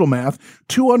is actual math,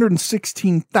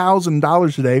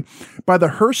 $216,000 today by the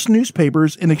Hearst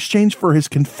newspapers in exchange for his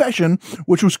confession,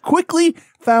 which was quickly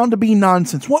found to be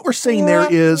nonsense. What we're saying there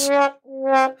is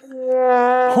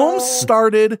Holmes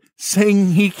started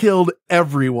saying he killed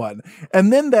everyone.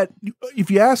 And then that, if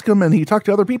you ask him and he talked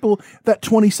to other people, that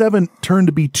 27 turned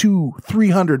to be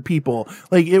 300 people.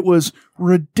 Like, it was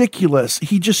ridiculous.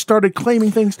 He just started claiming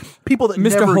things, people that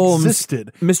never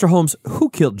existed. Mr. Holmes,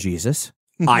 who killed Jesus?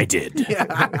 I did.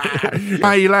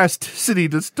 My elasticity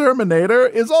exterminator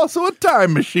is also a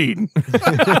time machine.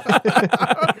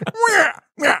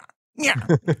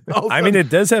 I mean, it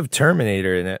does have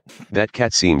Terminator in it. That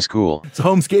cat seems cool. So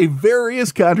Holmes gave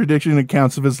various contradicting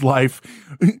accounts of his life,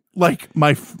 like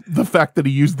the fact that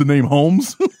he used the name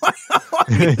Holmes,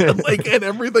 like, and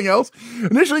everything else.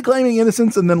 Initially claiming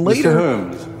innocence, and then later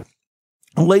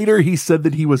he said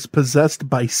that he was possessed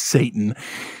by Satan.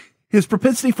 His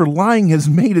propensity for lying has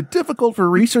made it difficult for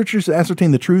researchers to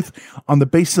ascertain the truth on the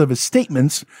basis of his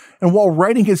statements. And while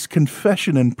writing his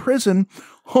confession in prison,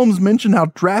 Holmes mentioned how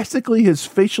drastically his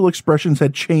facial expressions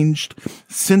had changed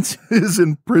since his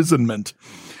imprisonment.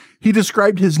 He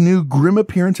described his new grim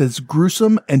appearance as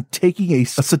gruesome and taking a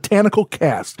satanical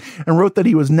cast, and wrote that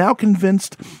he was now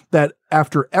convinced that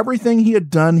after everything he had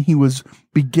done, he was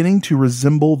beginning to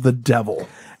resemble the devil.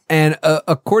 And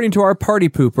according to our party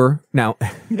pooper, now,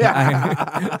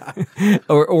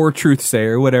 or truth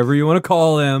sayer, whatever you want to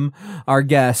call him, our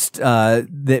guest,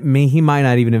 he might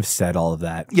not even have said all of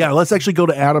that. Yeah, let's actually go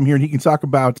to Adam here, and he can talk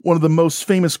about one of the most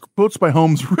famous quotes by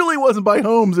Holmes. Really wasn't by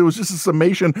Holmes; it was just a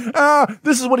summation.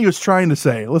 This is what he was trying to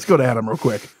say. Let's go to Adam real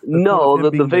quick.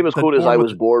 The famous quote is, "I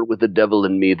was born with the devil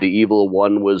in me. The evil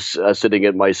one was sitting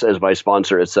as my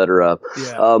sponsor, etc."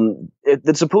 Yeah.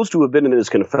 It's supposed to have been in his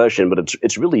confession, but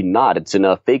it's really not. It's in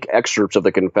fake excerpts of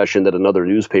the confession that another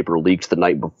newspaper leaked the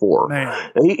night before.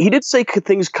 He did say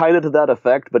things kind of to that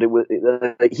effect, but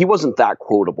he wasn't that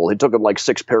quotable. It took him like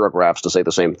 6 paragraphs to say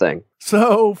the same thing.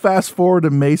 So fast forward to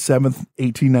May 7th,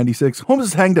 1896. Holmes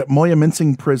is hanged at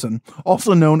Moyamensing Prison,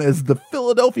 also known as the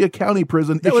Philadelphia County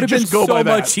Prison. That would have been so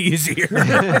much easier.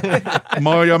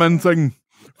 Moyamensing.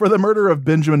 For the murder of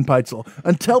Benjamin Peitzel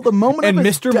until the moment and of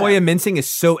his Mr. death. Moyamensing is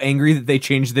so angry that they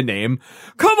changed the name.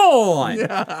 Come on!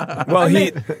 Yeah. Well,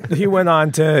 he went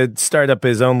on to start up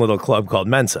his own little club called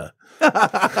Mensa.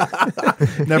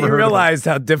 Never he realized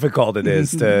how difficult it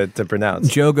is to pronounce.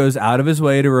 Joe goes out of his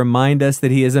way to remind us that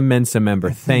he is a Mensa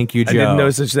member. Thank you, Joe. I didn't know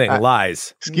such thing.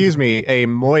 Lies. Excuse me, a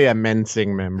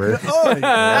Moyamensing member.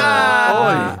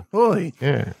 Oy.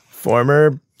 Yeah.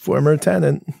 Former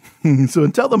tenant. So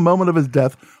until the moment of his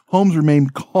death, Holmes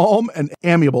remained calm and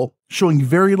amiable, showing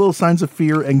very little signs of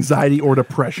fear, anxiety, or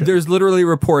depression. There's literally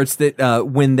reports that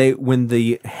when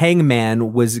the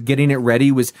hangman was getting it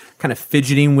ready, was kind of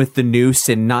fidgeting with the noose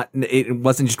and it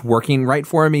wasn't just working right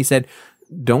for him. He said,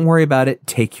 "Don't worry about it.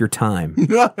 Take your time."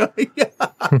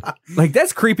 Like,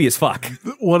 that's creepy as fuck.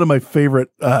 One of my favorite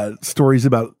stories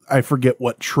about, I forget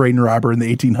what train robber in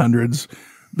the 1800s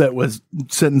that was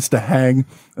sentenced to hang,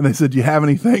 and they said, "Do you have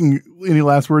any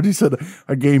last words?" He said,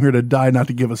 "I came here to die, not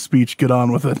to give a speech. Get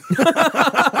on with it."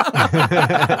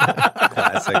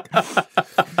 Classic.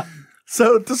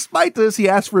 So despite this, he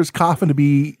asked for his coffin to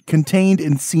be contained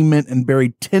in cement and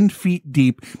buried 10 feet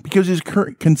deep because he's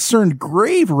concerned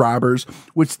grave robbers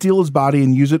would steal his body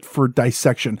and use it for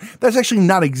dissection. That's actually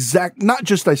not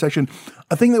just dissection.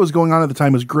 A thing that was going on at the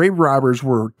time was grave robbers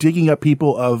were digging up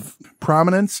people of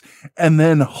prominence and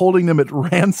then holding them at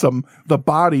ransom, the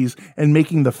bodies, and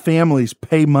making the families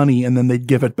pay money and then they'd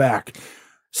give it back.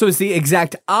 So it's the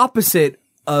exact opposite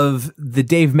of the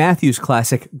Dave Matthews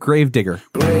classic, Gravedigger.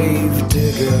 Gravedigger,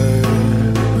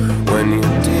 when you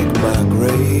dig my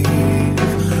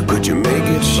grave, could you make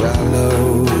it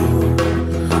shallow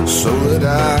so that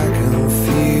I can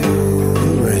feel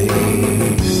the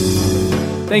rain?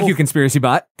 Thank you, Conspiracy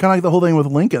Bot. Kind of like the whole thing with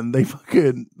Lincoln. They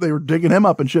were digging him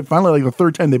up and shit. Finally, like the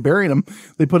third time they buried him,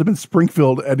 they put him in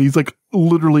Springfield and he's like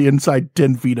literally inside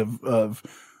 10 feet of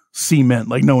cement.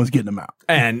 Like no one's getting him out.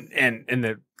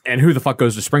 And who the fuck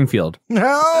goes to Springfield? No!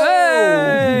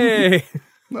 Hey!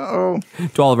 No.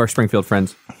 To all of our Springfield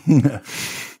friends.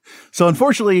 So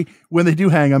unfortunately, when they do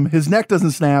hang him, his neck doesn't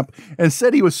snap and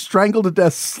said he was strangled to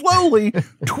death slowly,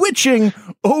 twitching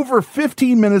over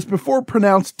 15 minutes before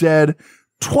pronounced dead,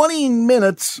 20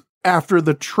 minutes after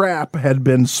the trap had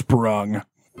been sprung.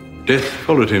 Death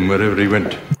followed him wherever he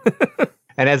went.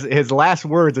 And as his last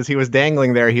words, as he was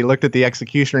dangling there, he looked at the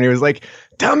executioner and he was like,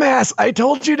 "Dumbass, I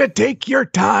told you to take your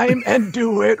time and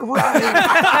do it right."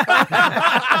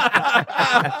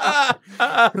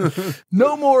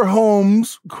 No more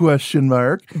Holmes, ?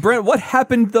 Brent, what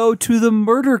happened, though, to the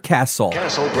murder castle?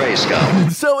 Castle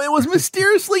Grayskull. So it was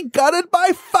mysteriously gutted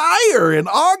by fire in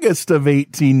August of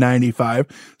 1895.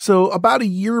 So about a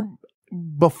year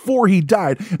before he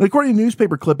died. And according to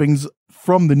newspaper clippings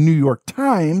from the New York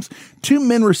Times, 2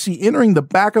 men were seen entering the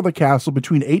back of the castle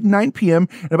between 8 and 9 p.m.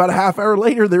 And about a half hour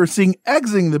later, they were seen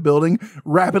exiting the building,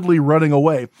 rapidly running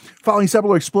away. Following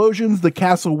several explosions, the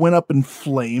castle went up in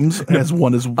flames, as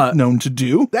one is known to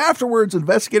do. Afterwards,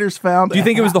 investigators found... Do you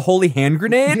think it was the holy hand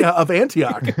grenade? Yeah, of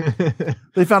Antioch.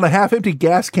 They found a half-empty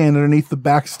gas can underneath the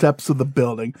back steps of the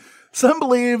building. Some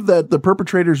believe that the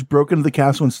perpetrators broke into the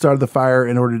castle and started the fire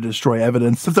in order to destroy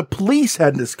evidence that the police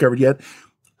hadn't discovered yet.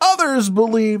 Others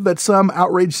believe that some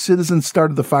outraged citizens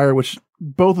started the fire, which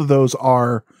both of those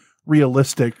are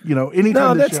realistic. You know,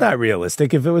 anytime. No, that's not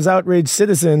realistic. If it was outraged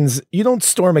citizens, you don't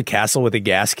storm a castle with a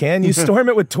gas can. You storm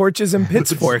it with torches and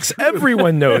pitchforks.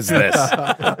 Everyone knows this.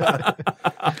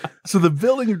 So the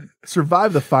building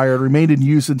survived the fire and remained in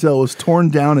use until it was torn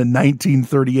down in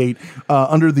 1938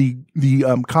 under the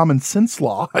common sense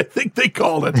law, I think they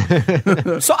called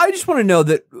it. So I just want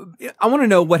to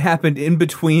know what happened in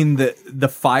between the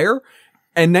fire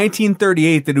and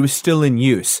 1938 that it was still in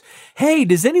use. Hey,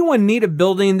 does anyone need a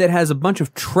building that has a bunch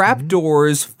of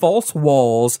trapdoors, false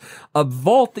walls, a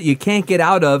vault that you can't get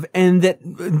out of, and that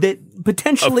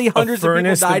potentially hundreds of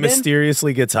people died that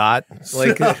mysteriously gets hot?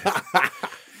 Like.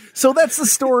 So that's the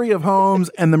story of Holmes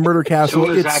and the murder castle.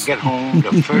 As soon as I get home,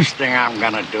 the first thing I'm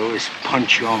gonna do is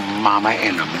punch your mama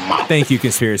in the mouth. Thank you,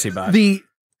 Conspiracy Bot.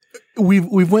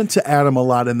 We've went to Adam a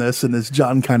lot in this, and as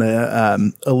John kind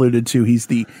of alluded to, he's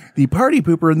the party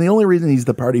pooper, and the only reason he's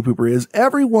the party pooper is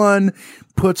everyone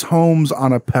puts Holmes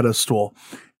on a pedestal.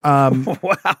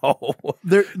 Wow.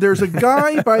 There's a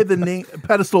guy by the name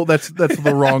pedestal. That's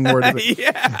the wrong word.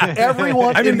 Yeah.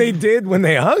 Everyone. I mean, they did when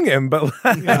they hung him, but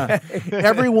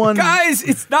everyone. Guys,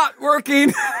 it's not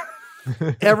working.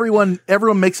 Everyone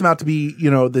makes him out to be,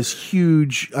 this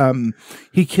huge,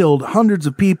 he killed hundreds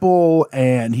of people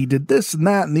and he did this and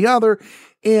that and the other.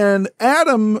 And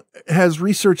Adam has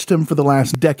researched him for the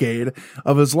last decade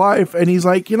of his life. And he's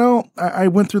like, I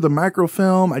went through the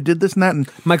microfilm. I did this and that. And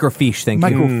microfiche, thank you.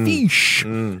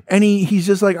 Microfiche. And he's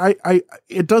just like,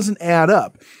 it doesn't add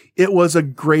up. It was a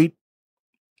great,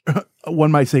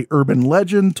 one might say urban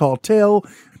legend, tall tale.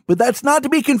 But that's not to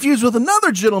be confused with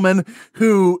another gentleman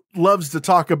who loves to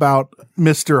talk about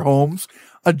Mr. Holmes,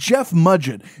 Jeff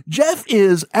Mudgett. Jeff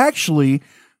is actually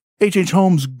H.H.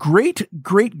 Holmes'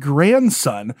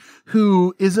 great-great-grandson,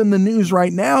 who is in the news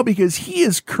right now because he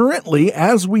is currently,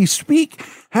 as we speak,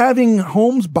 having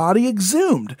Holmes' body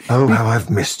exhumed. Oh, how I've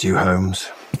missed you, Holmes.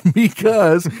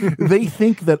 Because they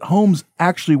think that Holmes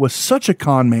actually was such a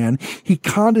con man, he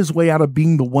conned his way out of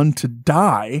being the one to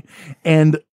die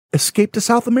and escaped to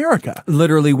South America.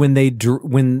 Literally, when they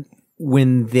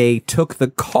took the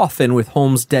coffin with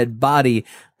Holmes' dead body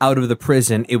out of the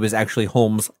prison, it was actually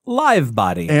Holmes' live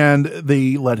body. And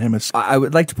they let him escape. I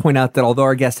would like to point out that although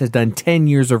our guest has done 10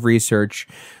 years of research,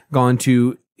 gone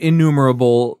to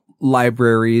innumerable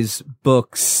libraries,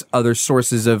 books, other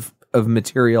sources of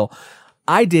material,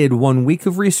 I did 1 week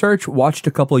of research, watched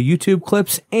a couple of YouTube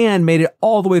clips, and made it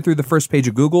all the way through the first page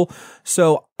of Google.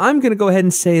 So I'm going to go ahead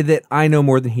and say that I know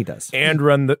more than he does. And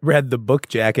read the book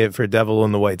jacket for Devil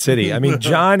in the White City. I mean,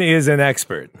 John is an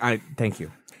expert. Thank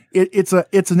you. It's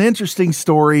an interesting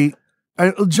story.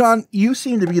 John, you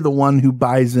seem to be the one who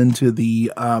buys into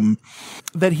the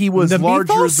that he was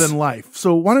larger than life.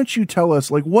 So why don't you tell us,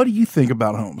 like, what do you think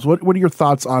about Holmes? What are your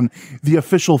thoughts on the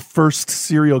official first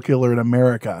serial killer in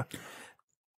America?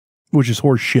 Which is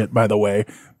horse shit, by the way,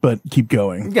 but keep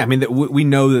going. Yeah, I mean, we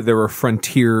know that there were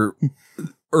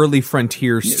early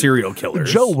frontier serial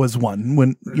killers. Joe was one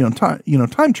when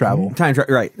time travel.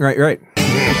 Right.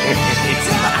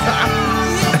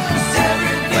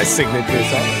 My signature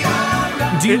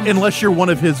song. Unless you're one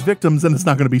of his victims, then it's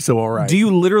not going to be so all right. Do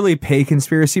you literally pay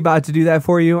Conspiracy Bot to do that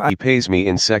for you? He pays me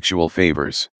in sexual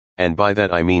favors. And by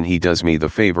that I mean he does me the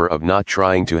favor of not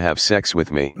trying to have sex with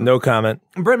me. No comment.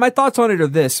 Brent, my thoughts on it are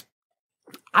this.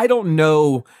 I don't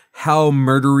know how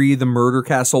murdery the murder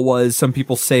castle was. Some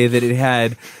people say that it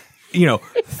had, all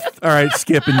right,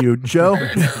 skipping you. Joe?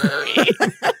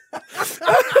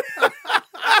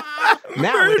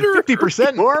 Now with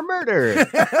 50% more murder.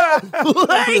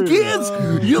 Hey, kids,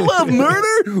 you love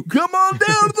murder? Come on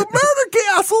down to the murder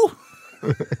castle.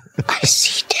 I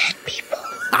see dead people.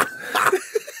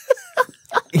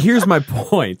 Here's my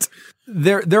point.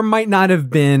 There might not have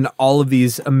been all of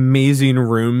these amazing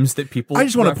rooms that people. I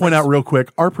just want to point out real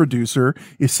quick, our producer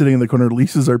is sitting in the corner.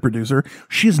 Lisa's our producer.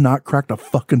 She has not cracked a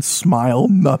fucking smile.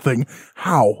 Nothing.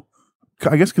 How?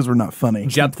 I guess because we're not funny.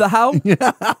 Jephthah how?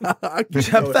 Yeah.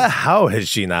 Jephthah how has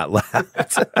she not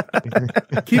laughed?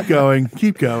 Keep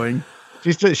going.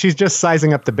 She's just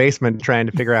sizing up the basement, trying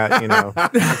to figure out,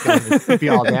 be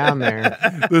all down there.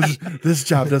 This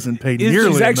job doesn't pay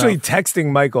nearly She's actually enough.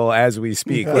 texting Michael as we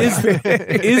speak. Is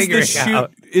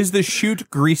the chute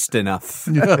greased enough?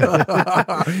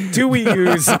 Do we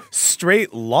use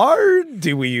straight lard?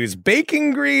 Do we use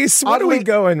baking grease? What are we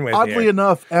going with? Oddly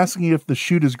enough, asking if the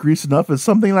chute is greased enough is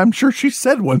something I'm sure she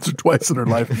said once or twice in her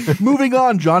life. Moving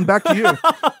on, John, back to you.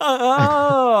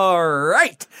 All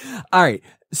right.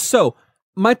 So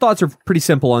my thoughts are pretty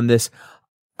simple on this.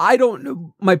 I don't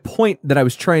know. My point that I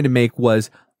was trying to make was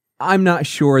I'm not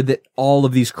sure that all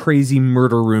of these crazy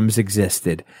murder rooms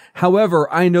existed.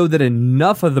 However, I know that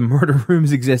enough of the murder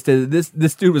rooms existed.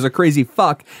 This dude was a crazy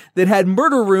fuck that had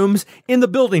murder rooms in the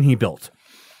building he built.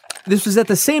 This was at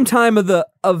the same time of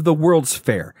the World's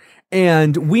Fair.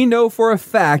 And we know for a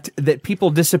fact that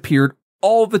people disappeared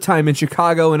all the time in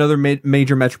Chicago and other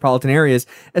major metropolitan areas,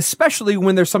 especially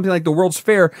when there's something like the World's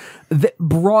Fair that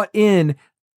brought in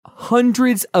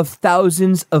hundreds of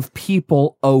thousands of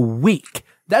people a week.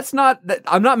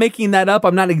 I'm not making that up.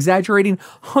 I'm not exaggerating.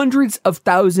 Hundreds of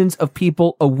thousands of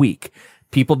people a week.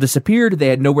 People disappeared. They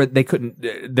had nowhere, they couldn't,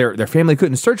 their family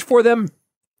couldn't search for them.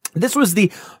 This was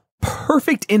the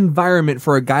perfect environment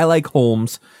for a guy like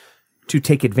Holmes to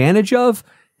take advantage of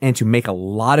and to make a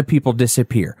lot of people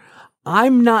disappear.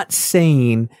 I'm not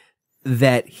saying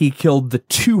that he killed the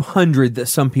 200 that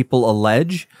some people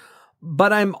allege,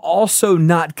 but I'm also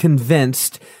not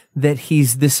convinced that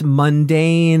he's this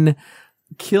mundane,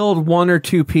 killed one or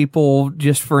two people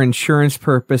just for insurance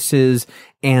purposes,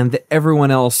 and that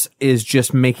everyone else is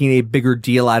just making a bigger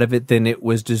deal out of it than it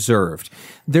was deserved.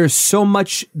 There's so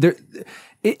much there.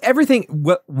 Everything,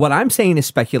 what I'm saying is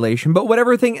speculation, but what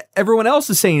everyone else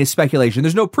is saying is speculation.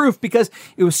 There's no proof because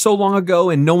it was so long ago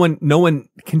and no one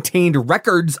contained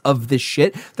records of this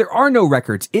shit. There are no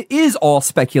records. It is all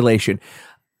speculation.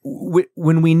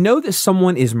 When we know that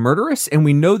someone is murderous and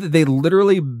we know that they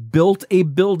literally built a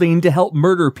building to help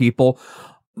murder people,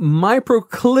 my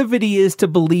proclivity is to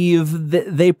believe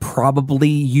that they probably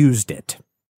used it.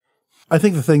 I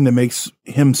think the thing that makes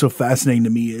him so fascinating to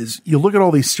me is you look at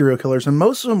all these serial killers and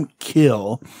most of them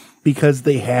kill because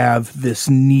they have this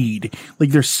need.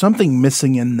 Like there's something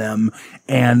missing in them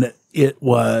and it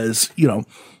was,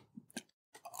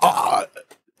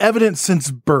 evident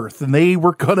since birth and they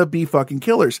were going to be fucking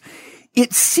killers.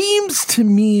 It seems to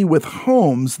me with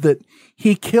Holmes that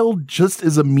he killed just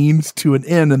as a means to an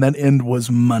end and that end was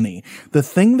money. The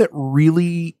thing that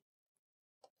really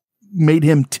made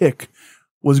him tick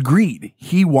was greed.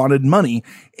 He wanted money.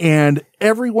 And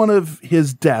every one of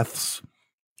his deaths,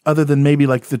 other than maybe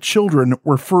like the children,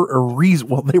 were for a reason.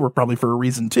 Well, they were probably for a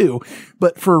reason too,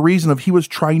 but for a reason of he was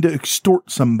trying to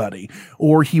extort somebody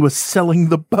or he was selling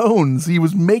the bones. He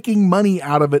was making money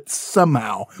out of it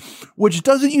somehow, which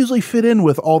doesn't usually fit in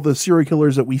with all the serial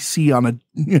killers that we see on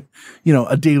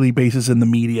a daily basis in the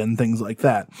media and things like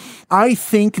that. I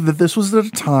think that this was at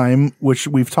a time, which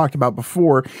we've talked about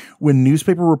before, when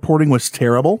newspaper reporting was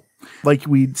terrible. Like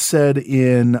we said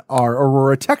in our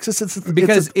Aurora, Texas,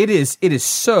 because it is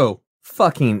so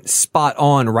fucking spot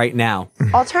on right now.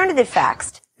 Alternative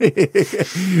facts.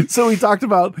 So we talked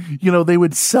about, they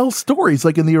would sell stories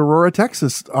like in the Aurora,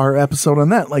 Texas, our episode on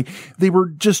that. Like they were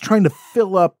just trying to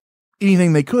fill up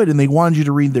anything they could and they wanted you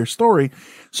to read their story.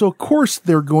 So of course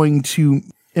they're going to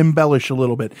embellish a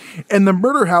little bit. And the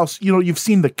murder house, you've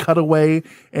seen the cutaway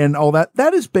and all that.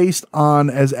 That is based on,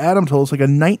 as Adam told us, like a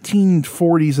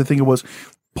 1940s, I think it was.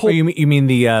 You mean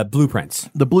the blueprints?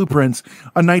 The blueprints,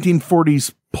 a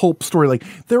 1940s pulp story. Like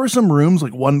there were some rooms,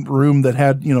 like one room that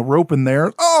had, rope in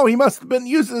there. Oh, he must have been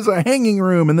used as a hanging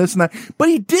room and this and that. But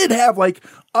he did have like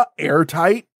a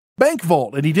airtight bank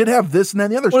vault and he did have this and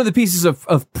then the other. One of the pieces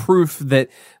of proof that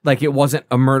like it wasn't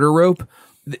a murder rope.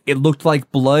 It looked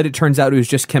like blood. It turns out it was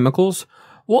just chemicals.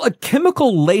 Well, a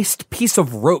chemical laced piece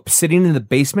of rope sitting in the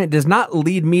basement does not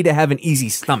lead me to have an easy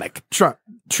stomach.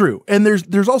 True. And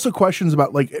there's also questions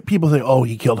about, like, people say, oh,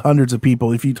 he killed hundreds of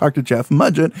people. If you talk to Jeff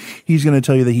Mudgett, he's going to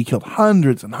tell you that he killed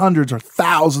hundreds and hundreds or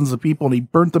thousands of people and he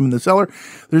burnt them in the cellar.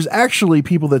 There's actually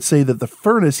people that say that the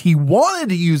furnace, he wanted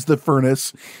to use the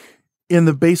furnace in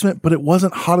the basement, but it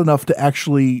wasn't hot enough to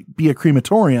actually be a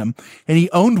crematorium. And he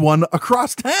owned one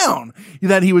across town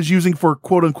that he was using for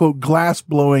quote unquote glass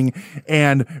blowing.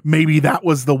 And maybe that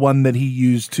was the one that he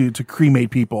used to cremate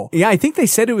people. Yeah, I think they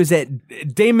said it was at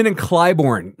Damon and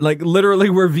Clybourne, like literally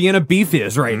where Vienna beef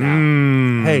is right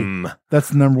now. Hey, that's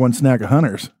the number one snack of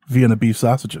hunters, Vienna beef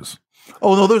sausages.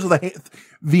 Oh, no, those are the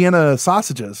Vienna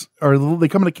sausages. Or they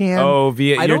come in a can. Oh,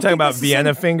 you're talking about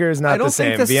Vienna fingers? Not the same. I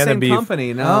don't think that's Vienna the same beef.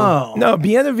 company, no. No,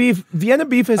 Vienna beef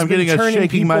has I'm been getting a turning shaking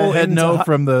people my head into no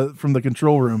from the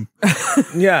control room.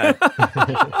 Yeah.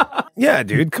 Yeah,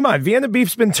 dude, come on. Vienna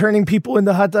beef's been turning people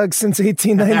into hot dogs since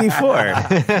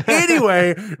 1894.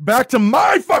 Anyway, back to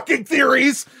my fucking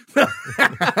theories.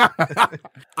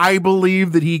 I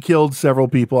believe that he killed several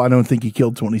people. I don't think he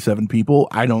killed 27 people.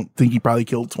 I don't think he probably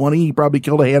killed 20. He probably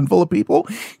killed a handful of people.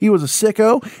 He was a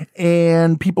sicko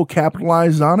and people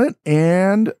capitalized on it.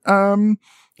 And,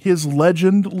 his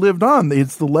legend lived on.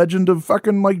 It's the legend of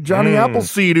fucking like Johnny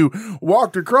Appleseed who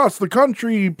walked across the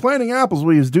country planting apples.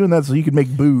 Well, he was doing that so he could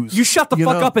make booze. You shut the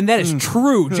fuck up and that is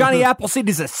true. Johnny Appleseed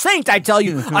is a saint, I tell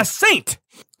you. A saint.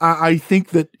 I think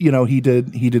that, he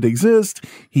did exist.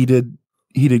 He did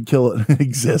kill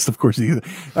exist. Of course he did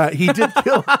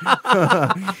kill.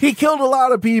 He killed a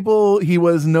lot of people. He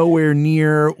was nowhere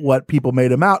near what people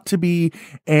made him out to be.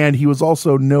 And he was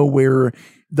also nowhere.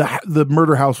 The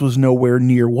murder house was nowhere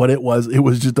near what it was. It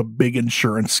was just a big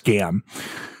insurance scam.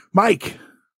 Mike,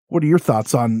 what are your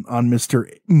thoughts on Mr.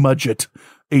 Mudgett,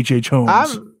 H.H.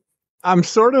 Holmes? I'm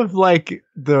sort of like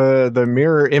the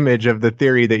mirror image of the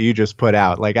theory that you just put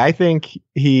out. Like, I think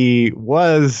he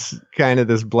was kind of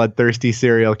this bloodthirsty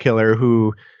serial killer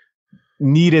who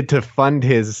needed to fund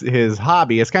his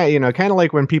hobby. It's kind of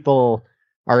like when people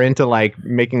are into like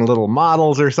making little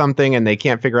models or something and they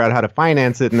can't figure out how to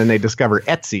finance it and then they discover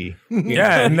Etsy.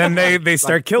 Yeah, and then they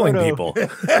start killing people.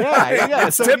 Yeah.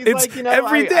 So it's like,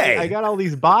 every day. I got all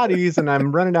these bodies and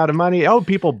I'm running out of money. Oh,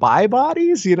 people buy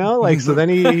bodies, so then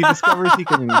he discovers he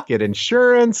can get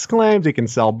insurance claims, he can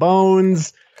sell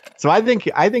bones. So I think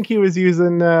he was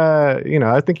using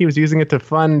it to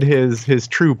fund his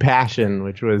true passion,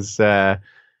 which was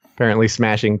apparently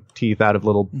smashing teeth out of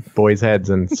little boys' heads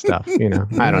and stuff.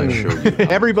 I don't know.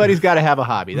 Everybody's got to have a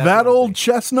hobby. That old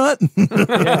chestnut.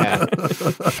 Yeah.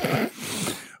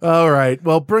 All right.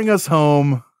 Well, bring us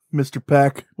home, Mr.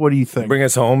 Peck. What do you think? Bring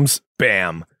us home.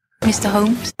 Bam. Mr.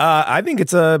 Holmes? I think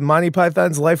it's a Monty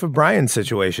Python's Life of Brian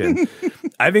situation.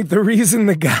 I think the reason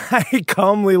the guy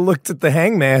calmly looked at the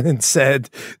hangman and said,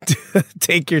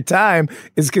 take your time,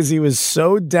 is because he was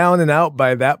so down and out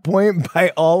by that point by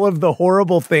all of the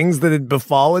horrible things that had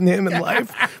befallen him in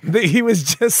life that he was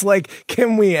just like,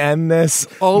 can we end this?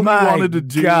 All he wanted to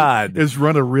do is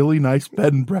run a really nice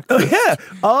bed and breakfast. Yeah.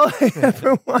 All I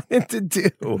ever wanted to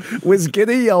do was get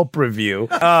a Yelp review.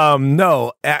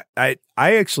 No, I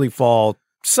actually fall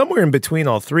somewhere in between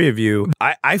all three of you.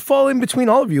 I fall in between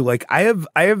all of you. Like I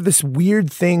have this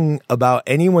weird thing about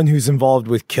anyone who's involved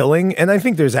with killing, and I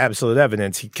think there's absolute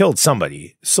evidence he killed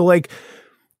somebody. So like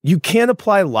you can't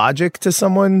apply logic to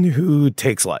someone who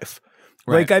takes life.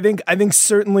 Right. Like I think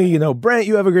certainly, Brent,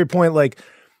 you have a great point. Like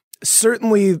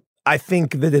certainly I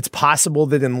think that it's possible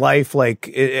that in life,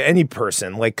 like any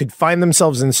person like could find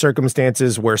themselves in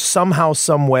circumstances where somehow,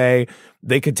 some way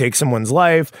they could take someone's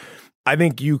life. I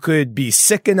think you could be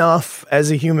sick enough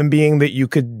as a human being that you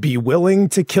could be willing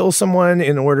to kill someone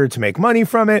in order to make money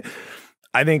from it.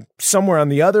 I think somewhere on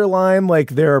the other line, like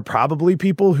there are probably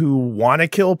people who want to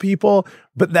kill people,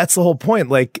 but that's the whole point.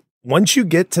 Like once you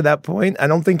get to that point, I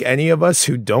don't think any of us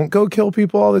who don't go kill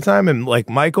people all the time, and like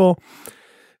Michael,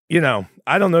 you know,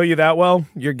 I don't know you that well.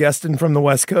 You're guesting from the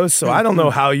West Coast, so I don't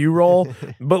know how you roll.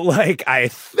 But like, I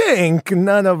think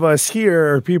none of us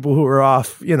here are people who are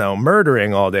off, you know,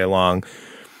 murdering all day long.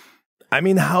 I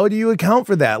mean, how do you account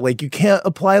for that? Like, you can't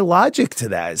apply logic to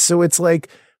that. So it's like,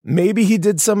 maybe he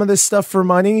did some of this stuff for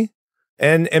money,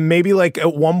 and maybe like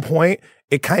at one point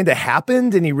it kind of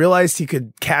happened and he realized he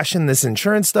could cash in this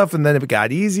insurance stuff, and then it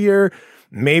got easier.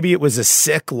 Maybe it was a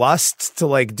sick lust to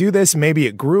like do this. Maybe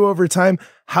it grew over time.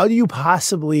 How do you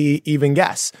possibly even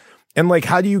guess? And like,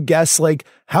 how do you guess like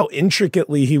how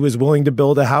intricately he was willing to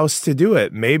build a house to do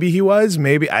it? Maybe he was,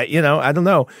 maybe I don't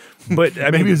know. But I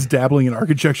maybe mean, he was dabbling in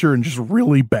architecture and just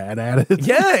really bad at it.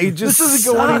 Yeah, he just this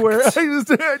doesn't go anywhere.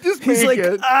 I just he's make like,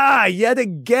 it. Yet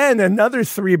again, another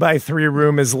 3x3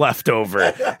 room is left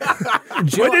over.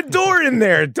 Put a door in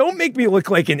there. Don't make me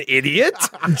look like an idiot.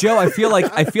 Joe, I feel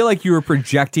like you were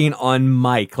projecting on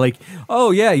Mike. Like, oh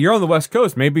yeah, you're on the West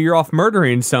Coast. Maybe you're off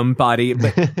murdering somebody,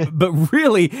 but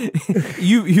really,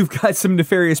 you've got some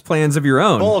nefarious plans of your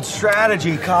own. Bold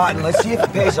strategy, Cotton. Let's see if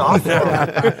it pays off for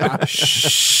him.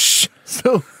 Shh.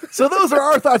 So those are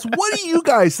our thoughts. What do you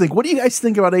guys think? What do you guys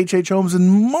think about H.H. Holmes? And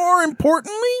more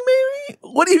importantly, maybe,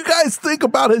 what do you guys think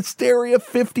about Hysteria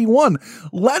 51?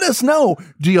 Let us know.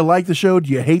 Do you like the show?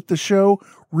 Do you hate the show?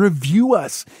 Review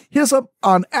us. Hit us up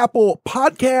on Apple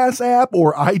Podcasts app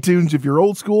or iTunes if you're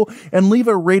old school, and leave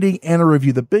a rating and a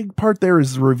review. The big part there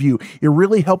is the review. It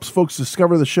really helps folks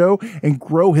discover the show and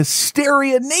grow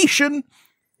Hysteria Nation,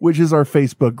 which is our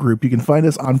Facebook group. You can find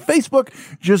us on Facebook.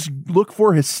 Just look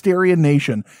for Hysteria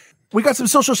Nation. We got some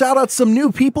social shout outs, some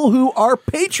new people who are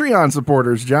Patreon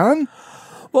supporters, John.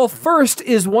 Well, first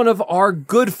is one of our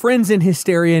good friends in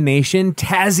Hysteria Nation,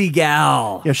 Tazzy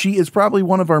Gal. Yeah, she is probably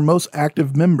one of our most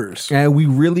active members. We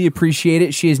really appreciate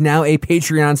it. She is now a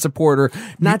Patreon supporter.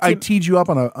 I teed you up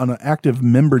on an active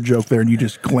member joke there, and you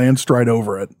just glanced right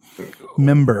over it.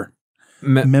 Member.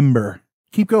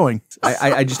 Keep going.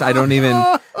 I don't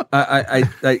even.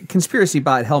 Conspiracy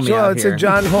bot, help me out it's here. It's a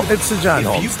John Holmes.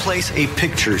 If you place a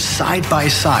picture side by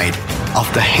side of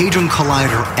the Hadron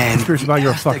Collider and Conspiracy bot,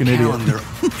 you're a fucking idiot.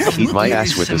 Eat my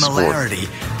ass with this similarity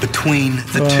between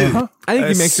the two. I think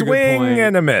he makes a good point.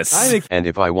 And a miss. And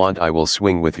if I want, I will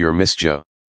swing with your Miss Joe.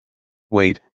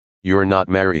 Wait, you're not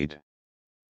married.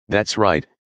 That's right.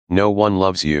 No one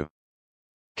loves you.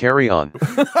 Carry on.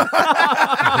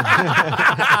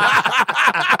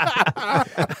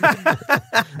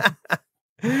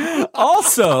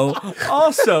 Also,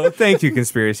 thank you,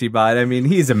 Conspiracy Bot. I mean,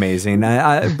 he's amazing.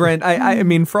 Brent, I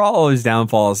mean, for all his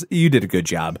downfalls, you did a good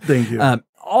job. Thank you.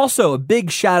 Also, a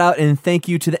big shout out and thank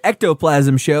you to the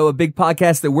Ectoplasm Show, a big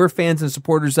podcast that we're fans and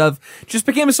supporters of. Just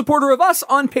became a supporter of us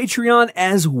on Patreon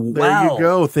as well. There you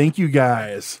go. Thank you,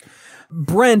 guys.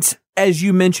 Brent, as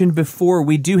you mentioned before,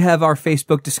 we do have our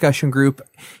Facebook discussion group,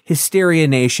 Hysteria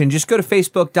Nation. Just go to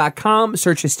facebook.com,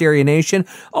 search Hysteria Nation.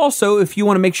 Also, if you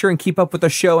want to make sure and keep up with the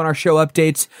show and our show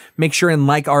updates, make sure and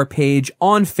like our page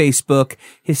on Facebook,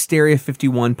 Hysteria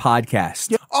 51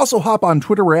 Podcast. Yeah. Also, hop on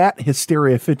Twitter. We're at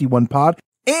Hysteria 51 Pod.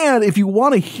 And if you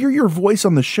want to hear your voice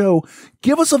on the show,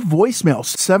 give us a voicemail,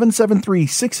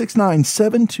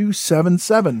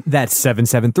 773-669-7277. That's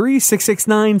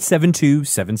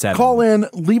 773-669-7277. Call in,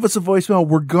 leave us a voicemail.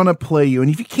 We're going to play you. And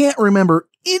if you can't remember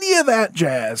any of that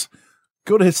jazz,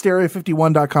 go to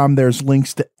hysteria51.com. There's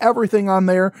links to everything on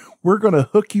there. We're going to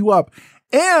hook you up.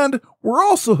 And we're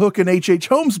also hooking H.H.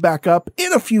 Holmes back up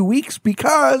in a few weeks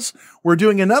because we're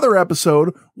doing another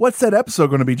episode. What's that episode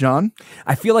going to be, John?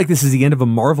 I feel like this is the end of a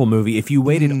Marvel movie. If you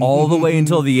waited all the way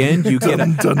until the end, you get a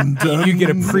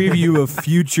preview of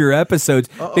future episodes.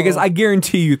 Because I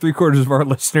guarantee you 3/4 of our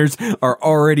listeners are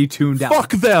already tuned out.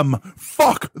 Fuck them.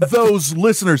 Fuck those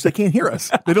listeners. They can't hear us.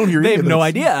 They don't hear They any have of no this.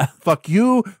 idea. Fuck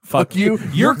you. Fuck you.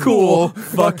 You're cool.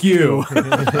 Fuck you.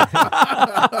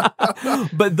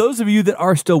 But those of you that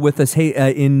are still with us,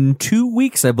 hey, in 2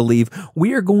 weeks, I believe,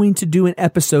 we are going to do an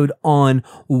episode on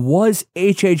was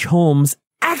H.H. Holmes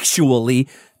actually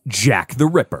Jack the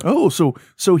Ripper? Oh, so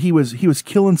he was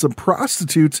killing some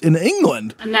prostitutes in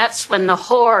England. And that's when the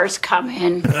whores come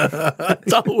in.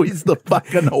 It's always the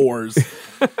fucking whores.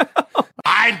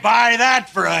 I'd buy that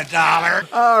for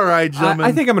 $1. All right, gentlemen.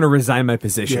 I think I'm going to resign my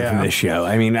position from this show.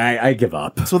 I mean, I give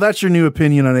up. So that's your new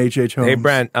opinion on H.H. Holmes. Hey,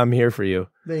 Brent, I'm here for you.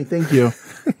 Hey, thank you.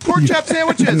 Pork chop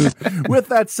sandwiches. With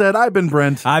that said, I've been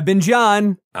Brent. I've been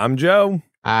John. I'm Joe.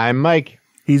 I'm Mike.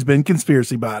 He's been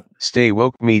Conspiracy Bot. Stay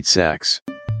woke, meat sacks.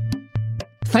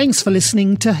 Thanks for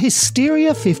listening to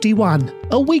Hysteria 51,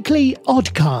 a weekly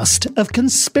oddcast of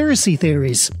conspiracy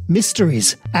theories,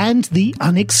 mysteries, and the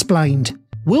unexplained.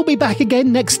 We'll be back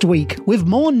again next week with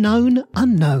more known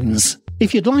unknowns.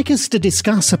 If you'd like us to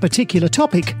discuss a particular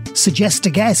topic, suggest a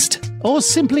guest, or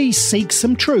simply seek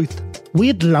some truth,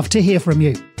 we'd love to hear from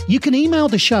you. You can email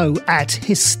the show at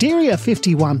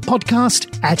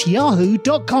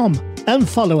hysteria51podcast@yahoo.com and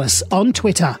follow us on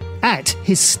Twitter at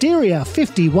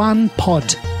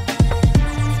hysteria51pod.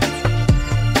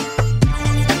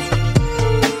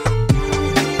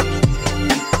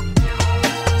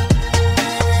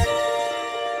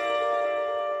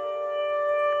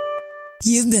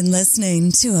 You've been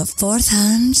listening to a Fourth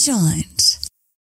Hand Joint.